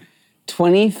old are you?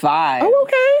 25. Oh,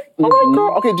 okay. All right,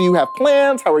 girl. Okay, do you have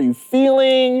plans? How are you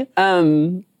feeling?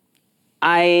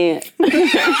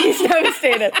 He's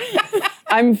devastated.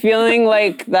 I'm feeling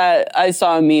like that. I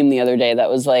saw a meme the other day that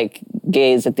was like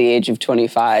gays at the age of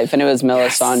 25, and it was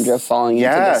Melisandre falling into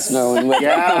the snow and whipping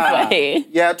Yeah. away.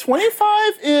 Yeah,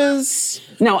 25 is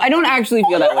No, I don't actually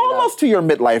feel that way. though. almost to your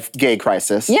midlife gay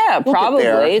crisis. Yeah, We'll get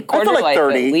there. probably. I Quarter feel like life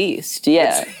 30. at least.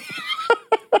 Yeah.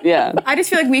 Yeah. I just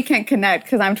feel like we can't connect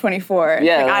because I'm 24.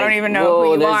 Yeah, I don't like, even know whoa,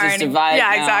 who you there's are. this and- divide yeah,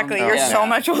 now. exactly. Oh, You're yeah. so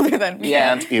much older than me.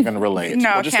 Yeah. Can't even relate.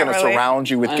 No, We're just can't going to relate. surround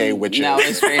you with gay witches. Now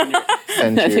it's strange.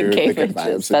 Send you Gay the good witches.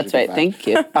 vibes. That's right. Thank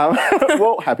you.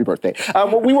 Well, happy birthday.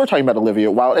 Well, we were talking about Olivia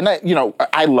Wilde, and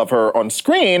I love her on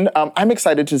screen. I'm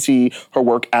excited to see her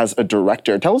work as a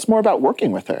director. Tell us more about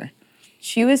working with her.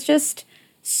 She was just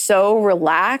so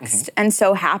relaxed and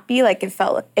so happy. Like it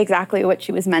felt exactly what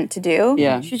she was meant to do.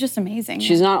 Yeah. She's just amazing.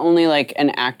 She's not only like an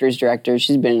actor's director,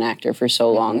 she's been an actor for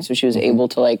so long. So she was able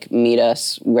to like meet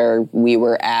us where we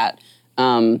were at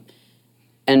and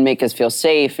make us feel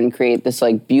safe and create this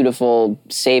like beautiful,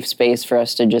 safe space for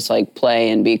us to just like play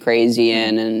and be crazy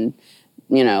in and,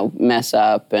 mess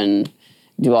up and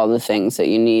do all the things that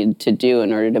you need to do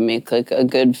in order to make like a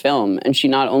good film. And she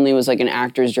not only was like an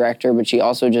actor's director, but she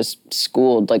also just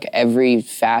schooled like every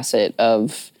facet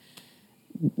of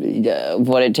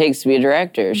what it takes to be a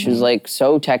director. She was like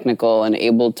so technical and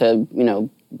able to,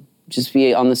 just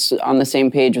be on the same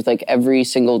page with like every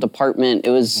single department. It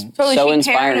was Totally, so she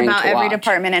inspiring cared about to every watch.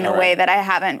 department in a way that I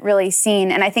haven't really seen.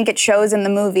 And I think it shows in the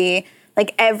movie,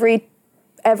 like every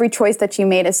choice that she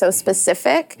made is so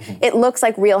specific. It looks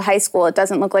like real high school. It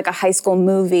doesn't look like a high school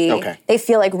movie. Okay. They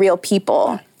feel like real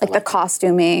people, like the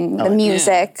costuming, the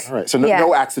music. All right, so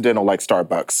no accidental like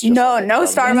Starbucks. just No like,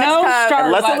 Starbucks No cup. Starbucks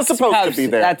Unless it was supposed to cups. be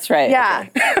there. That's right. Yeah.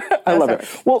 I love it.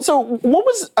 Well, so what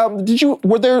was,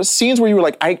 were there scenes where you were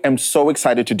like, I am so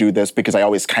excited to do this because I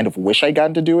always kind of wish I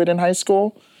got to do it in high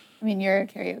school? I mean, you're a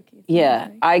karaoke. Yeah,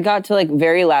 I got to like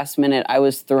very last minute. I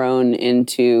was thrown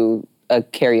into a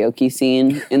karaoke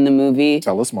scene in the movie.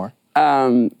 Tell us more.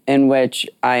 In which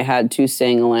I had to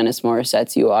sing Alanis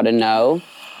Morissette's "You Ought to Know,"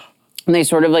 and they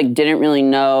sort of like didn't really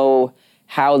know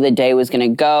how the day was going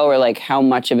to go or like how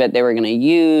much of it they were going to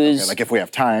use. Okay, like if we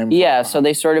have time. Yeah, so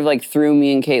they sort of like threw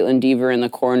me and Caitlin Deaver in the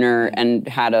corner and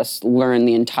had us learn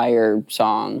the entire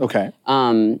song. Okay.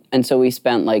 And so we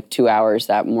spent like 2 hours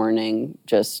that morning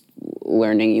just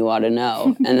learning You Ought to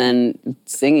Know and then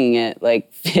singing it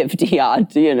like 50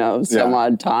 odd, some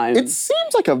odd times. It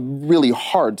seems like a really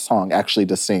hard song actually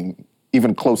to sing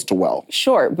even close to well.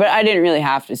 Sure, but I didn't really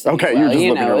have to sing Okay, well. you're just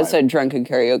living know, your it's life. a drunken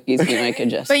karaoke scene I could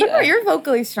just. But you're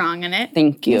vocally strong in it.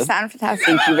 Thank you. You sound fantastic.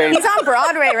 Thank you very much. He's on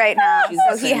Broadway right now,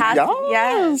 so he has.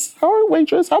 Yes. All right,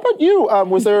 waitress. How about you?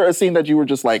 Was there a scene that you were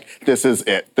just like, this is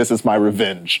it. This is my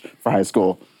revenge for high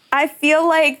school? I feel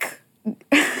like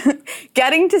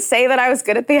getting to say that I was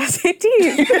good at the SATs.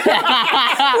 It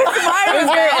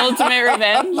was your ultimate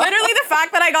revenge. Literally, the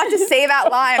fact that I got to say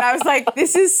that line, I was like,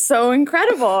 this is so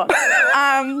incredible.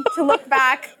 To look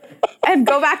back and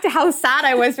go back to how sad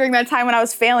I was during that time when I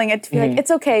was failing it, to be like,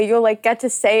 it's okay, you'll like get to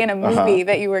say in a movie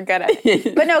that you were good at.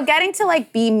 But no, getting to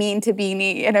like be mean to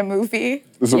Beanie in a movie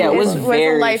Yeah, it was was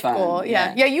very a life fun. goal.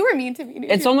 Yeah, you were mean to Beanie.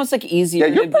 It's almost like easier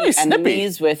Yeah, you're to pretty be snippy.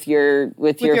 enemies with your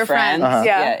your friends. friends,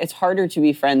 yeah. It's harder to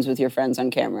be friends with your friends on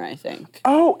camera, I think.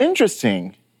 Oh,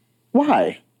 interesting.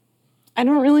 Why? I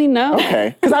don't really know.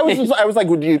 Okay, because I was like,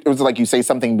 it was like you say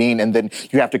something mean and then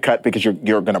you have to cut because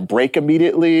you're gonna break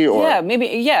immediately, or Yeah, maybe.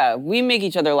 Yeah, we make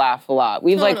each other laugh a lot.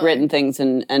 We've like written things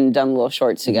and done little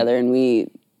shorts together, and we.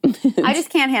 I just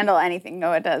can't handle anything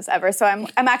Noah does ever. So I'm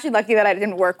actually lucky that I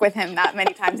didn't work with him that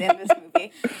many times in this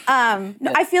movie.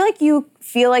 No, I feel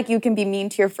like you can be mean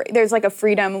to your friend. There's like a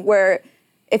freedom where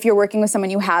if you're working with someone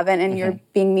you haven't and you're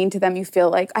being mean to them, you feel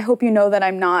like, I hope you know that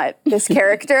I'm not this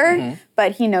character,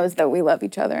 but he knows that we love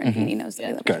each other and he knows that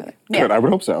we love each other. Good. I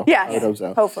would hope so. Yeah. I would hope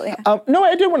so. Hopefully. Yeah. No,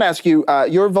 I did want to ask you,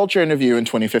 your Vulture interview in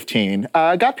 2015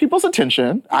 got people's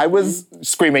attention. I was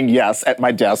screaming yes at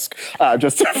my desk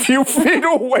just a few feet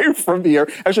away from here.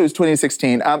 Actually, it was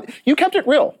 2016. You kept it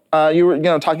real. You were,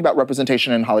 talking about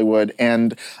representation in Hollywood,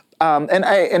 and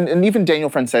even Daniel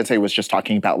Franzese was just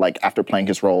talking about, like, after playing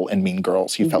his role in Mean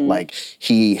Girls, he felt like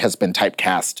he has been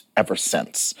typecast ever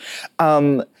since.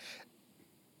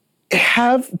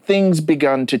 Have things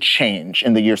begun to change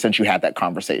in the year since you had that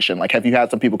conversation? Like, have you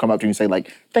had some people come up to you and say,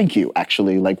 like, thank you,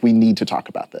 actually, like, we need to talk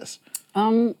about this?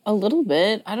 A little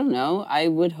bit. I don't know. I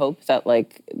would hope that,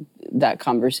 like, that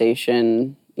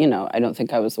conversation, I don't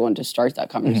think I was the one to start that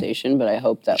conversation, but I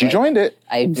hope that You joined it.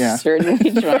 I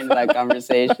certainly joined that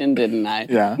conversation, didn't I?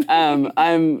 Yeah.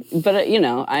 I'm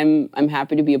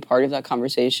happy to be a part of that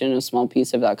conversation, a small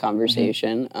piece of that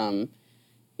conversation.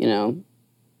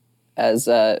 As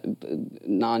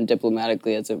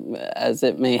non-diplomatically as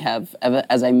I may have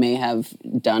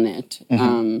done it.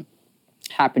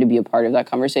 Happy to be a part of that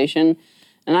conversation.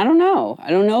 And I don't know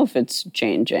if it's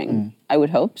changing. I would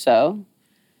hope so.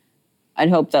 I'd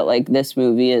hope that, like, this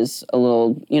movie is a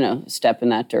little, step in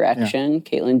that direction. Yeah.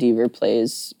 Caitlin Dever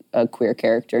plays a queer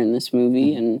character in this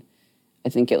movie, and I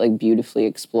think it, like, beautifully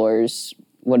explores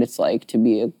what it's like to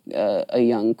be a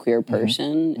young queer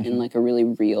person in, like, a really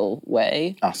real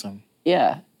way. Awesome.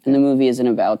 Yeah. And the movie isn't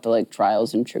about the, like,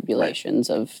 trials and tribulations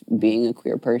of being a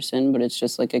queer person, but it's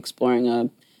just, like, exploring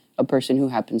a person who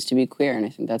happens to be queer, and I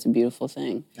think that's a beautiful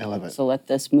thing. I love it. So let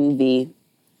this movie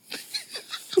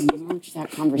march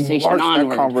that conversation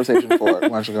onward. March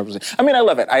the conversation. I mean, I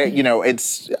love it. I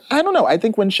don't know. I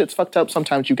think when shit's fucked up,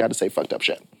 sometimes you got to say fucked up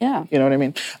shit. Yeah. You know what I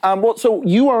mean? Well, so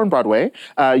you are on Broadway.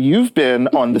 You've been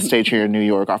on the stage here in New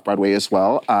York, off Broadway as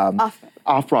well.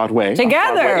 Off Broadway.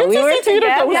 Together. We were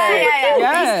together.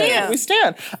 Yeah. We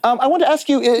stand. I want to ask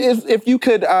you if you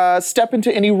could step into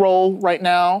any role right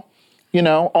now,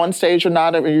 on stage or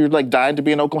not, or you're like dying to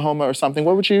be in Oklahoma or something.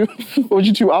 What would you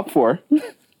two opt for?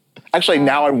 Actually,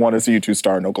 now I want to see you two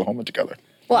star in Oklahoma together.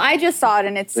 Well, I just saw it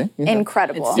and it's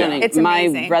incredible. It's stunning. It's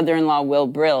amazing. My brother-in-law, Will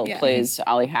Brill, plays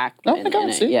Ollie Hackman Oh my God, in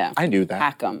it. see? Yeah. I knew that.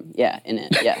 Hackham, in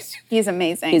it, yes. He's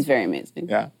amazing. He's very amazing.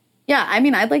 Yeah. Yeah, I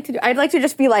mean, I'd like to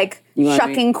just be like wanna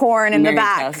shucking corn in the Mary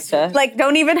back. Testa? Like,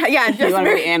 don't even, just You want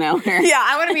to be Ann Eller? Yeah,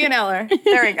 I want to be an Eller.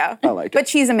 There we go. I like it. But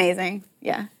she's amazing.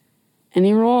 Yeah.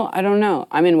 Any role? I don't know.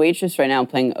 I'm in Waitress right now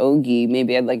playing Ogie.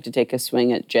 Maybe I'd like to take a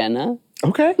swing at Jenna.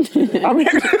 Okay. I'm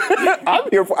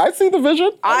here for. I see the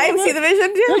vision. I see the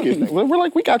vision too. Thank you. We're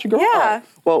like, we got you, girl. Yeah. All right.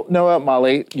 Well, Noah,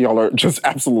 Molly, y'all are just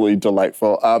absolutely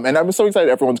delightful. And I'm so excited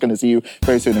everyone's going to see you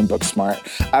very soon in Booksmart.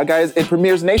 Guys, it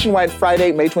premieres nationwide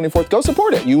Friday, May 24th. Go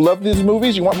support it. You love these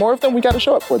movies. You want more of them? We got to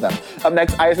show up for them. Up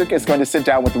next, Isaac is going to sit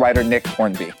down with writer Nick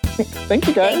Hornby. Thank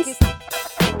you, guys. Thank you so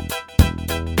much.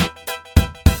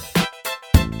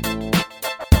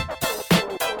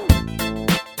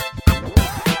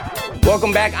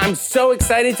 Welcome back. I'm so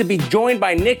excited to be joined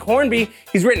by Nick Hornby.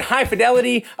 He's written High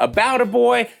Fidelity, About a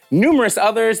Boy, numerous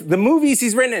others. The movies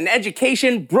he's written in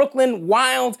Education, Brooklyn,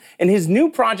 Wild, and his new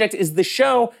project is the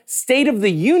show State of the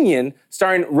Union,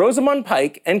 starring Rosamund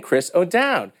Pike and Chris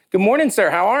O'Dowd. Good morning, sir.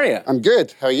 How are you? I'm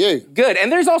good. How are you? Good. And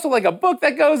there's also like a book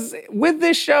that goes with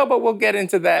this show, but we'll get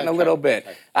into that in a little bit.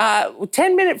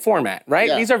 10-minute format, right?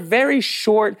 Yeah. These are very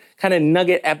short kind of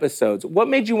nugget episodes. What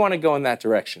made you want to go in that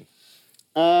direction?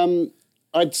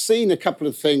 I'd seen a couple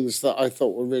of things that I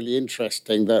thought were really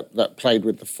interesting that played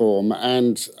with the form.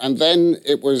 And then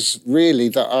it was really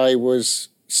that I was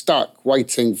stuck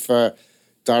waiting for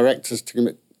directors to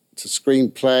commit to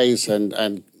screenplays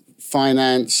and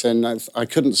finance, and I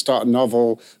couldn't start a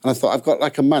novel. And I thought, I've got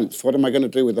like a month. What am I going to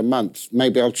do with a month?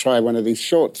 Maybe I'll try one of these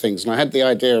short things. And I had the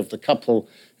idea of the couple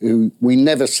who we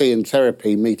never see in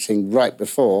therapy meeting right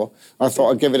before. I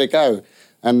thought I'd give it a go.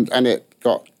 And it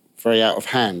got very out of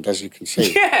hand, as you can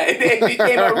see. Yeah, it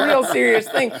became a real serious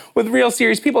thing with real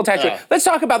serious people attached to it. Let's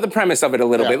talk about the premise of it a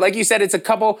little bit. Like you said, it's a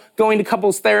couple going to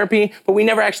couples therapy, but we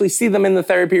never actually see them in the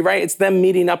therapy, right? It's them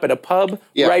meeting up at a pub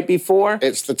right before.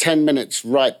 It's the 10 minutes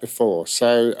right before.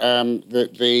 So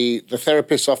the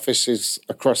therapist's office is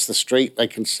across the street. They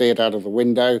can see it out of the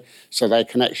window, so they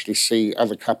can actually see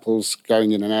other couples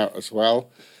going in and out as well.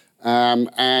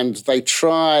 And they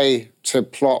try to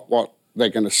plot what they're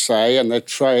going to say, and they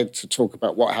try to talk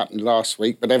about what happened last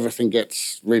week, but everything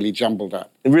gets really jumbled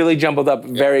up. Really jumbled up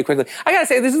very quickly. I gotta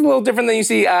say, this is a little different than you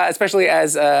see, especially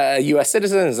as a U.S.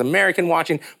 citizen, as an American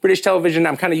watching British television.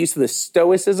 I'm kind of used to the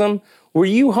stoicism. Were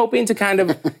you hoping to kind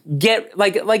of get,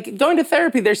 like going to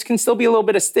therapy, there can still be a little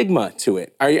bit of stigma to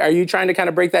it. Are you trying to kind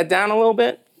of break that down a little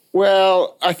bit?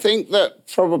 Well, I think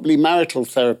that probably marital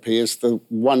therapy is the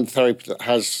one therapy that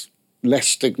has less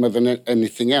stigma than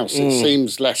anything else. It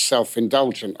seems less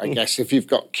self-indulgent, I guess. If you've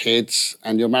got kids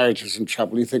and your marriage is in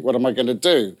trouble, you think, what am I going to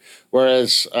do?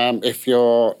 Whereas if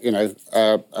you're,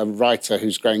 a writer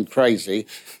who's going crazy,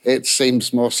 it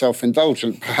seems more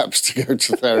self-indulgent, perhaps, to go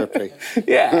to therapy.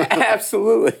 Yeah,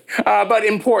 absolutely. But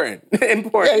important.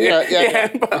 Yeah,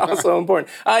 but also important.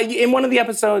 In one of the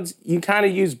episodes, you kind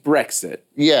of use Brexit.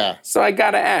 Yeah. So I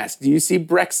got to ask, do you see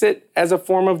Brexit as a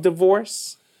form of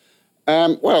divorce?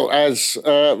 Well, as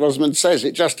Rosamund says,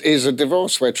 it just is a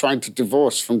divorce. We're trying to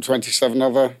divorce from 27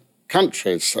 other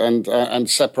countries and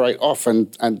separate off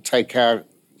and take our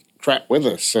crap with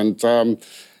us. And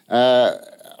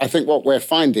I think what we're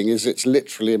finding is it's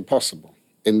literally impossible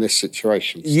in this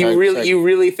situation. You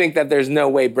really think that there's no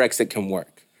way Brexit can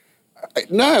work?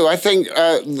 No, I think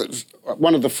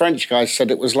one of the French guys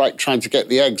said it was like trying to get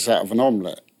the eggs out of an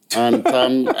omelette. And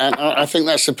I think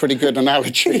that's a pretty good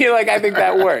analogy. You're like, I think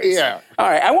that works. Yeah. All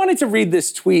right, I wanted to read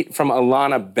this tweet from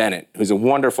Alana Bennett, who's a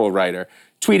wonderful writer.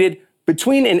 Tweeted,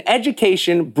 between In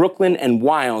Education, Brooklyn, and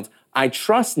Wild, I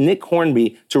trust Nick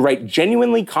Hornby to write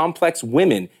genuinely complex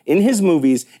women in his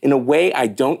movies in a way I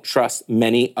don't trust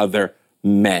many other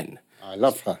men. I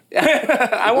love her.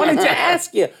 I wanted to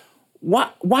ask you,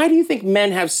 why do you think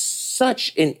men have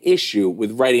such an issue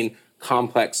with writing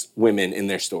complex women in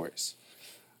their stories?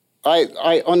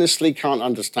 I honestly can't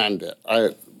understand it.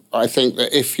 I think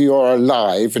that if you're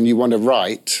alive and you want to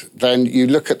write, then you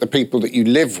look at the people that you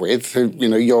live with, who,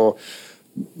 your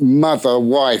mother,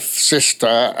 wife, sister,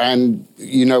 and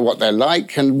you know what they're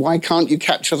like, and why can't you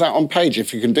capture that on page?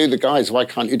 If you can do the guys, why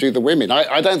can't you do the women?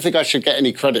 I don't think I should get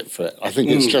any credit for it. I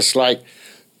think it's just like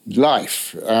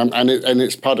life, and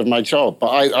it's part of my job. But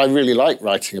I really like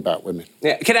writing about women.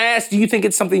 Yeah. Can I ask, do you think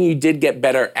it's something you did get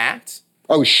better at?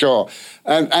 Oh, sure.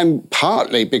 And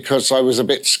partly because I was a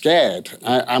bit scared.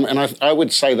 And I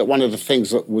would say that one of the things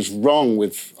that was wrong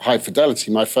with High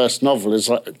Fidelity, my first novel, is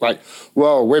like,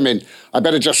 well, women, I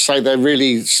better just say they're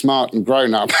really smart and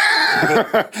grown up,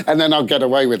 and then I'll get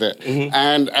away with it. Mm-hmm.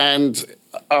 And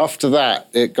after that,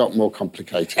 it got more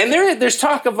complicated. And there's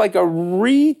talk of like a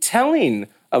retelling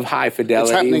of High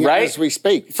Fidelity, it's happening right? As we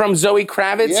speak. From Zoe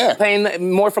Kravitz,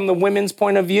 playing more from the women's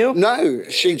point of view? No,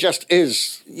 she just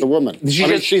is the woman.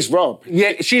 She's Rob.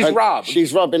 Yeah, she's Rob.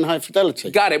 She's Rob in High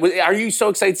Fidelity. Got it. Are you so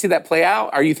excited to see that play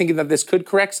out? Are you thinking that this could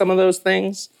correct some of those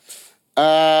things?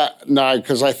 No,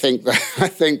 because I think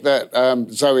that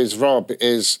Zoe's Rob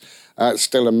is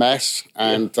still a mess,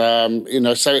 and so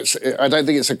I don't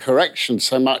think it's a correction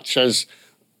so much as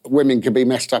women can be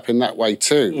messed up in that way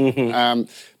too.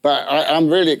 Mm-hmm. But I'm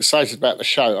really excited about the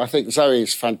show. I think Zoe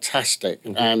is fantastic,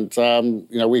 and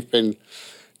we've been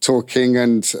talking,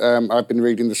 and I've been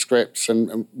reading the scripts,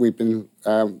 and we've been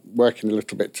working a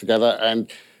little bit together.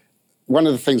 And one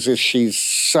of the things is she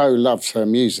so loves her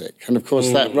music, and of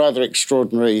course that rather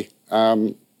extraordinary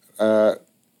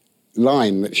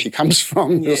line that she comes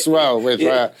from as well, with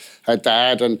her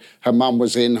dad, and her mum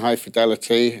was in High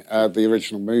Fidelity, the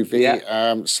original movie.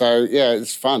 So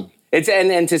it's fun. It's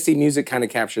and to see music kind of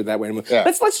captured that way. Yeah.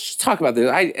 Let's just talk about this.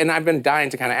 I've been dying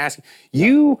to kind of ask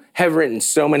you have written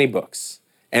so many books.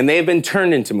 And they've been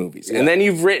turned into movies. And then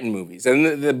you've written movies.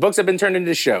 And the books have been turned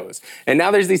into shows. And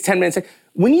now there's these 10 minutes.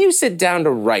 When you sit down to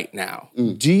write now,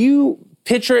 do you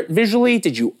picture it visually?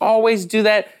 Did you always do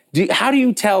that? How do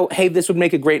you tell, hey, this would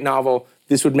make a great novel,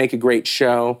 this would make a great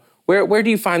show? Where do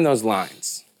you find those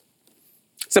lines?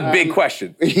 It's a big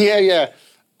question.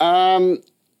 Well,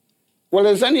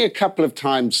 there's only a couple of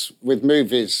times with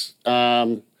movies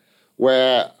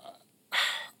where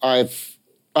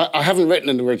I haven't written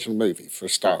an original movie, for a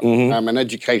start. An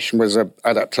Education was an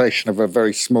adaptation of a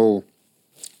very small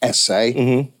essay.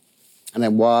 And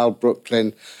then Wild,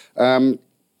 Brooklyn.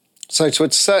 So to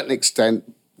a certain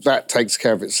extent, that takes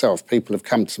care of itself. People have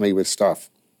come to me with stuff.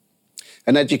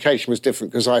 And Education was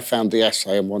different because I found the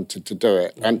essay and wanted to do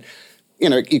it. And, you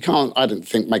know, you can't, I don't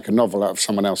think, make a novel out of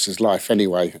someone else's life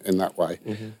anyway, in that way.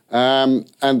 And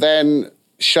then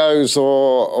shows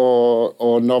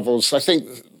or novels, I think...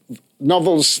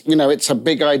 Novels, you know, it's a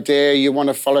big idea. You want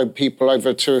to follow people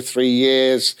over 2 or 3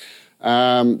 years. There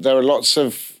are lots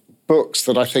of books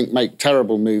that I think make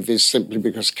terrible movies simply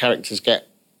because characters get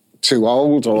too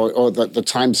old or that the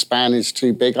time span is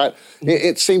too big.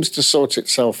 It seems to sort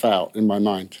itself out in my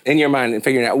mind. In your mind, and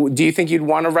figuring out, do you think you'd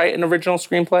want to write an original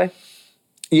screenplay?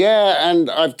 Yeah, and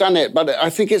I've done it, but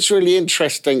I think it's really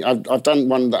interesting. I've done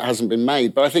one that hasn't been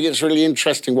made, but I think it's really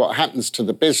interesting what happens to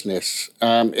the business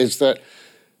is that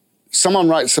someone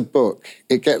writes a book,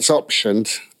 it gets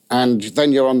optioned, and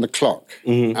then you're on the clock.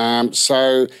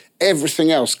 So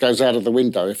everything else goes out of the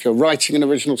window. If you're writing an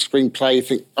original screenplay, you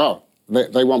think, oh,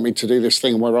 they want me to do this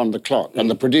thing, and we're on the clock. And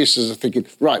the producers are thinking,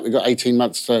 right, we've got 18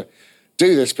 months to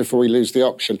do this before we lose the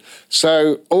option.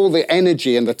 So all the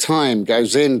energy and the time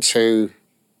goes into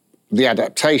the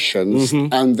adaptations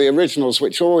and the originals,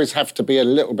 which always have to be a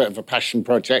little bit of a passion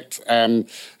project and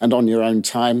on your own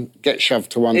time, get shoved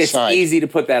to one side. It's easy to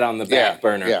put that on the back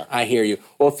burner. Yeah. I hear you.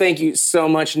 Well, thank you so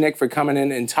much, Nick, for coming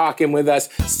in and talking with us.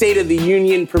 State of the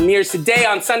Union premieres today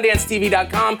on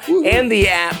SundanceTV.com and the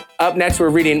app. Up next, we're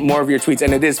reading more of your tweets,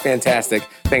 and it is fantastic.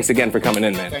 Thanks again for coming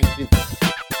in, man. Thank you.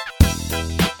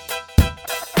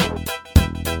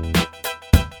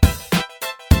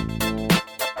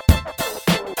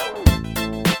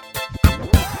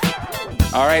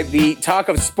 All right, the talk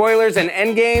of spoilers and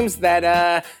endgames,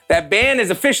 that ban is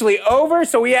officially over.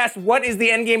 So we asked, what is the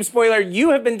endgame spoiler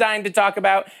you have been dying to talk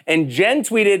about? And Jen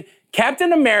tweeted,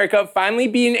 Captain America finally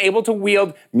being able to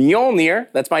wield Mjolnir.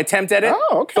 That's my attempt at it.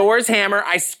 Oh, okay. Thor's hammer.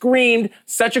 I screamed.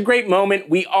 Such a great moment.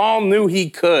 We all knew he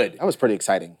could. That was pretty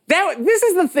exciting. This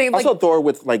is the thing. Also, Thor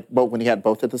with when he had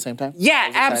both at the same time.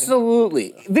 Yeah,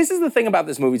 absolutely. This is the thing about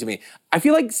this movie to me. I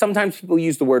feel like sometimes people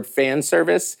use the word fan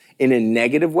service in a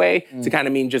negative way to kind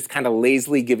of mean just kind of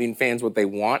lazily giving fans what they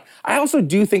want. I also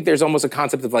do think there's almost a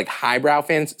concept of like highbrow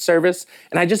fan service,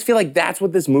 and I just feel like that's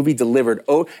what this movie delivered.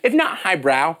 Oh, if not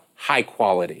highbrow, high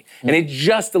quality. And it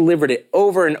just delivered it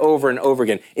over and over and over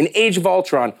again. In Age of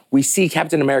Ultron, we see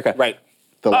Captain America. Right.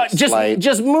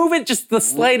 Just move it just the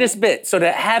slightest bit. So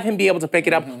to have him be able to pick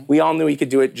it up, we all knew he could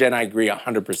do it. Jen, I agree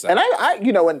 100%. And I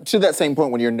and to that same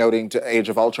point when you're noting to Age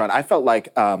of Ultron, I felt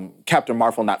like Captain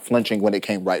Marvel not flinching when it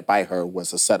came right by her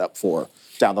was a setup for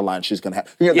down the line she's going to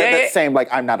have. That same, like,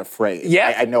 I'm not afraid.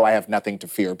 Yeah. I know I have nothing to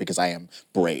fear because I am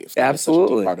brave. Absolutely. That is such a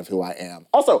deep part of who I am.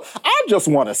 Also, I just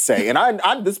want to say,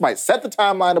 and this might set the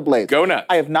timeline ablaze. Go nuts.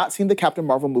 I have not seen the Captain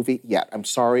Marvel movie yet. I'm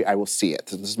sorry, I will see it.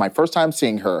 This is my first time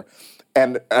seeing her.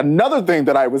 And another thing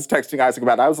that I was texting Isaac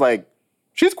about, I was like,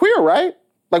 she's queer, right?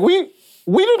 Like, we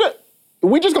did it.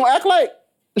 We just gonna act like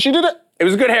she did it? It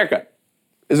was a good haircut.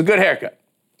 It was a good haircut.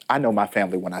 I know my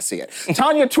family when I see it.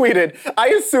 Tanya tweeted, I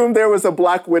assumed there was a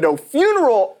Black Widow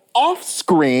funeral off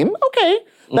screen. Okay.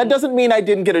 That doesn't mean I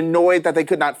didn't get annoyed that they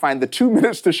could not find the 2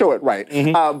 minutes to show it right.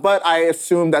 But I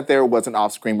assumed that there was an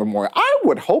off-screen memorial.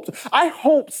 I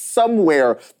hope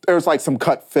somewhere there's like some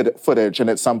cut footage and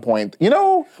at some point,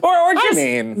 or just,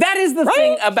 that is the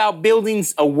thing about building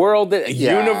a world, a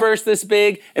universe this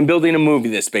big and building a movie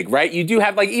this big, right? You do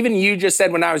have, like, even you just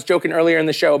said when I was joking earlier in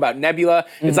the show about Nebula,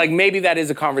 it's like maybe that is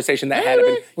a conversation that had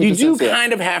to be. You do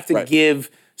kind of have to give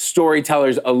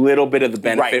storytellers a little bit of the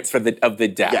benefit of the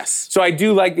death. Yes. So I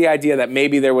do like the idea that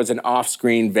maybe there was an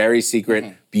off-screen, very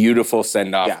secret, beautiful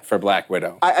send-off for Black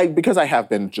Widow. Because I have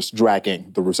been just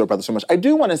dragging the Russo brothers so much, I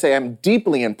do want to say I'm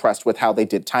deeply impressed with how they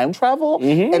did time travel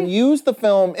and used the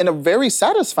film in a very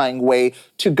satisfying way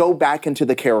to go back into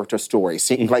the character story.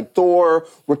 Seeing like Thor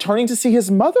returning to see his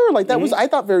mother, like that was, I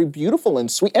thought, very beautiful and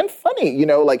sweet and funny, you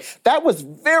know, like that was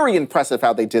very impressive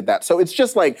how they did that. So it's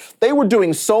just like they were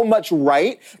doing so much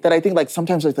right that I think like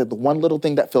sometimes like the one little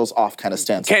thing that feels off kind of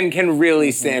stands out. Can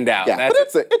really stand out. Yeah,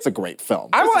 but it's a great film.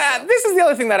 This is the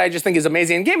other thing that I just think is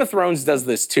amazing, and Game of Thrones does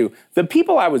this too. The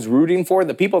people I was rooting for,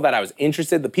 the people that I was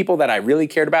interested, the people that I really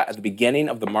cared about at the beginning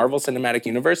of the Marvel Cinematic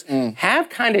Universe have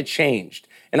kind of changed.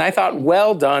 And I thought,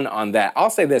 well done on that. I'll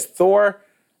say this, Thor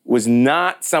was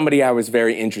not somebody I was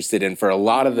very interested in for a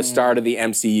lot of the start of the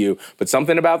MCU, but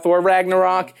something about Thor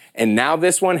Ragnarok, and now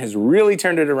this one has really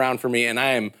turned it around for me, and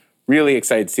I am really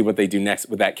excited to see what they do next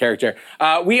with that character.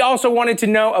 We also wanted to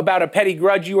know about a petty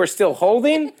grudge you are still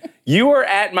holding. You were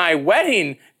at my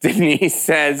wedding, Denise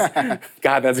says.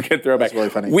 God, that's a good throwback. That's really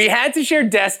funny. We had to share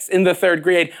desks in the 3rd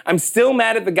grade. I'm still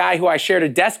mad at the guy who I shared a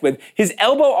desk with. His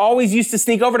elbow always used to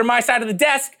sneak over to my side of the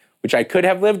desk, which I could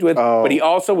have lived with, but he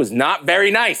also was not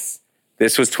very nice.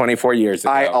 This was 24 years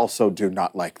ago. I also do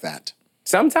not like that.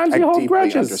 Sometimes you hold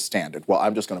grudges. I understand it. Well,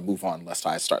 I'm just going to move on lest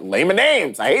I start naming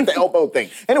names. I hate the elbow thing.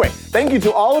 Anyway, thank you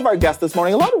to all of our guests this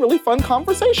morning. A lot of really fun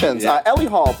conversations. Ellie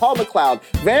Hall, Paul McLeod,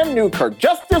 Van Newkirk,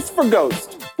 Justice for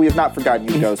Ghost. We have not forgotten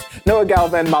you, Ghost. Noah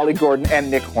Galvin, Molly Gordon, and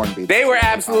Nick Hornby. They were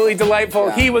absolutely delightful.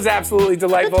 Yeah. He was absolutely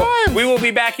delightful. We will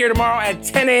be back here tomorrow at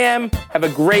 10 a.m. Have a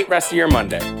great rest of your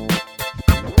Monday.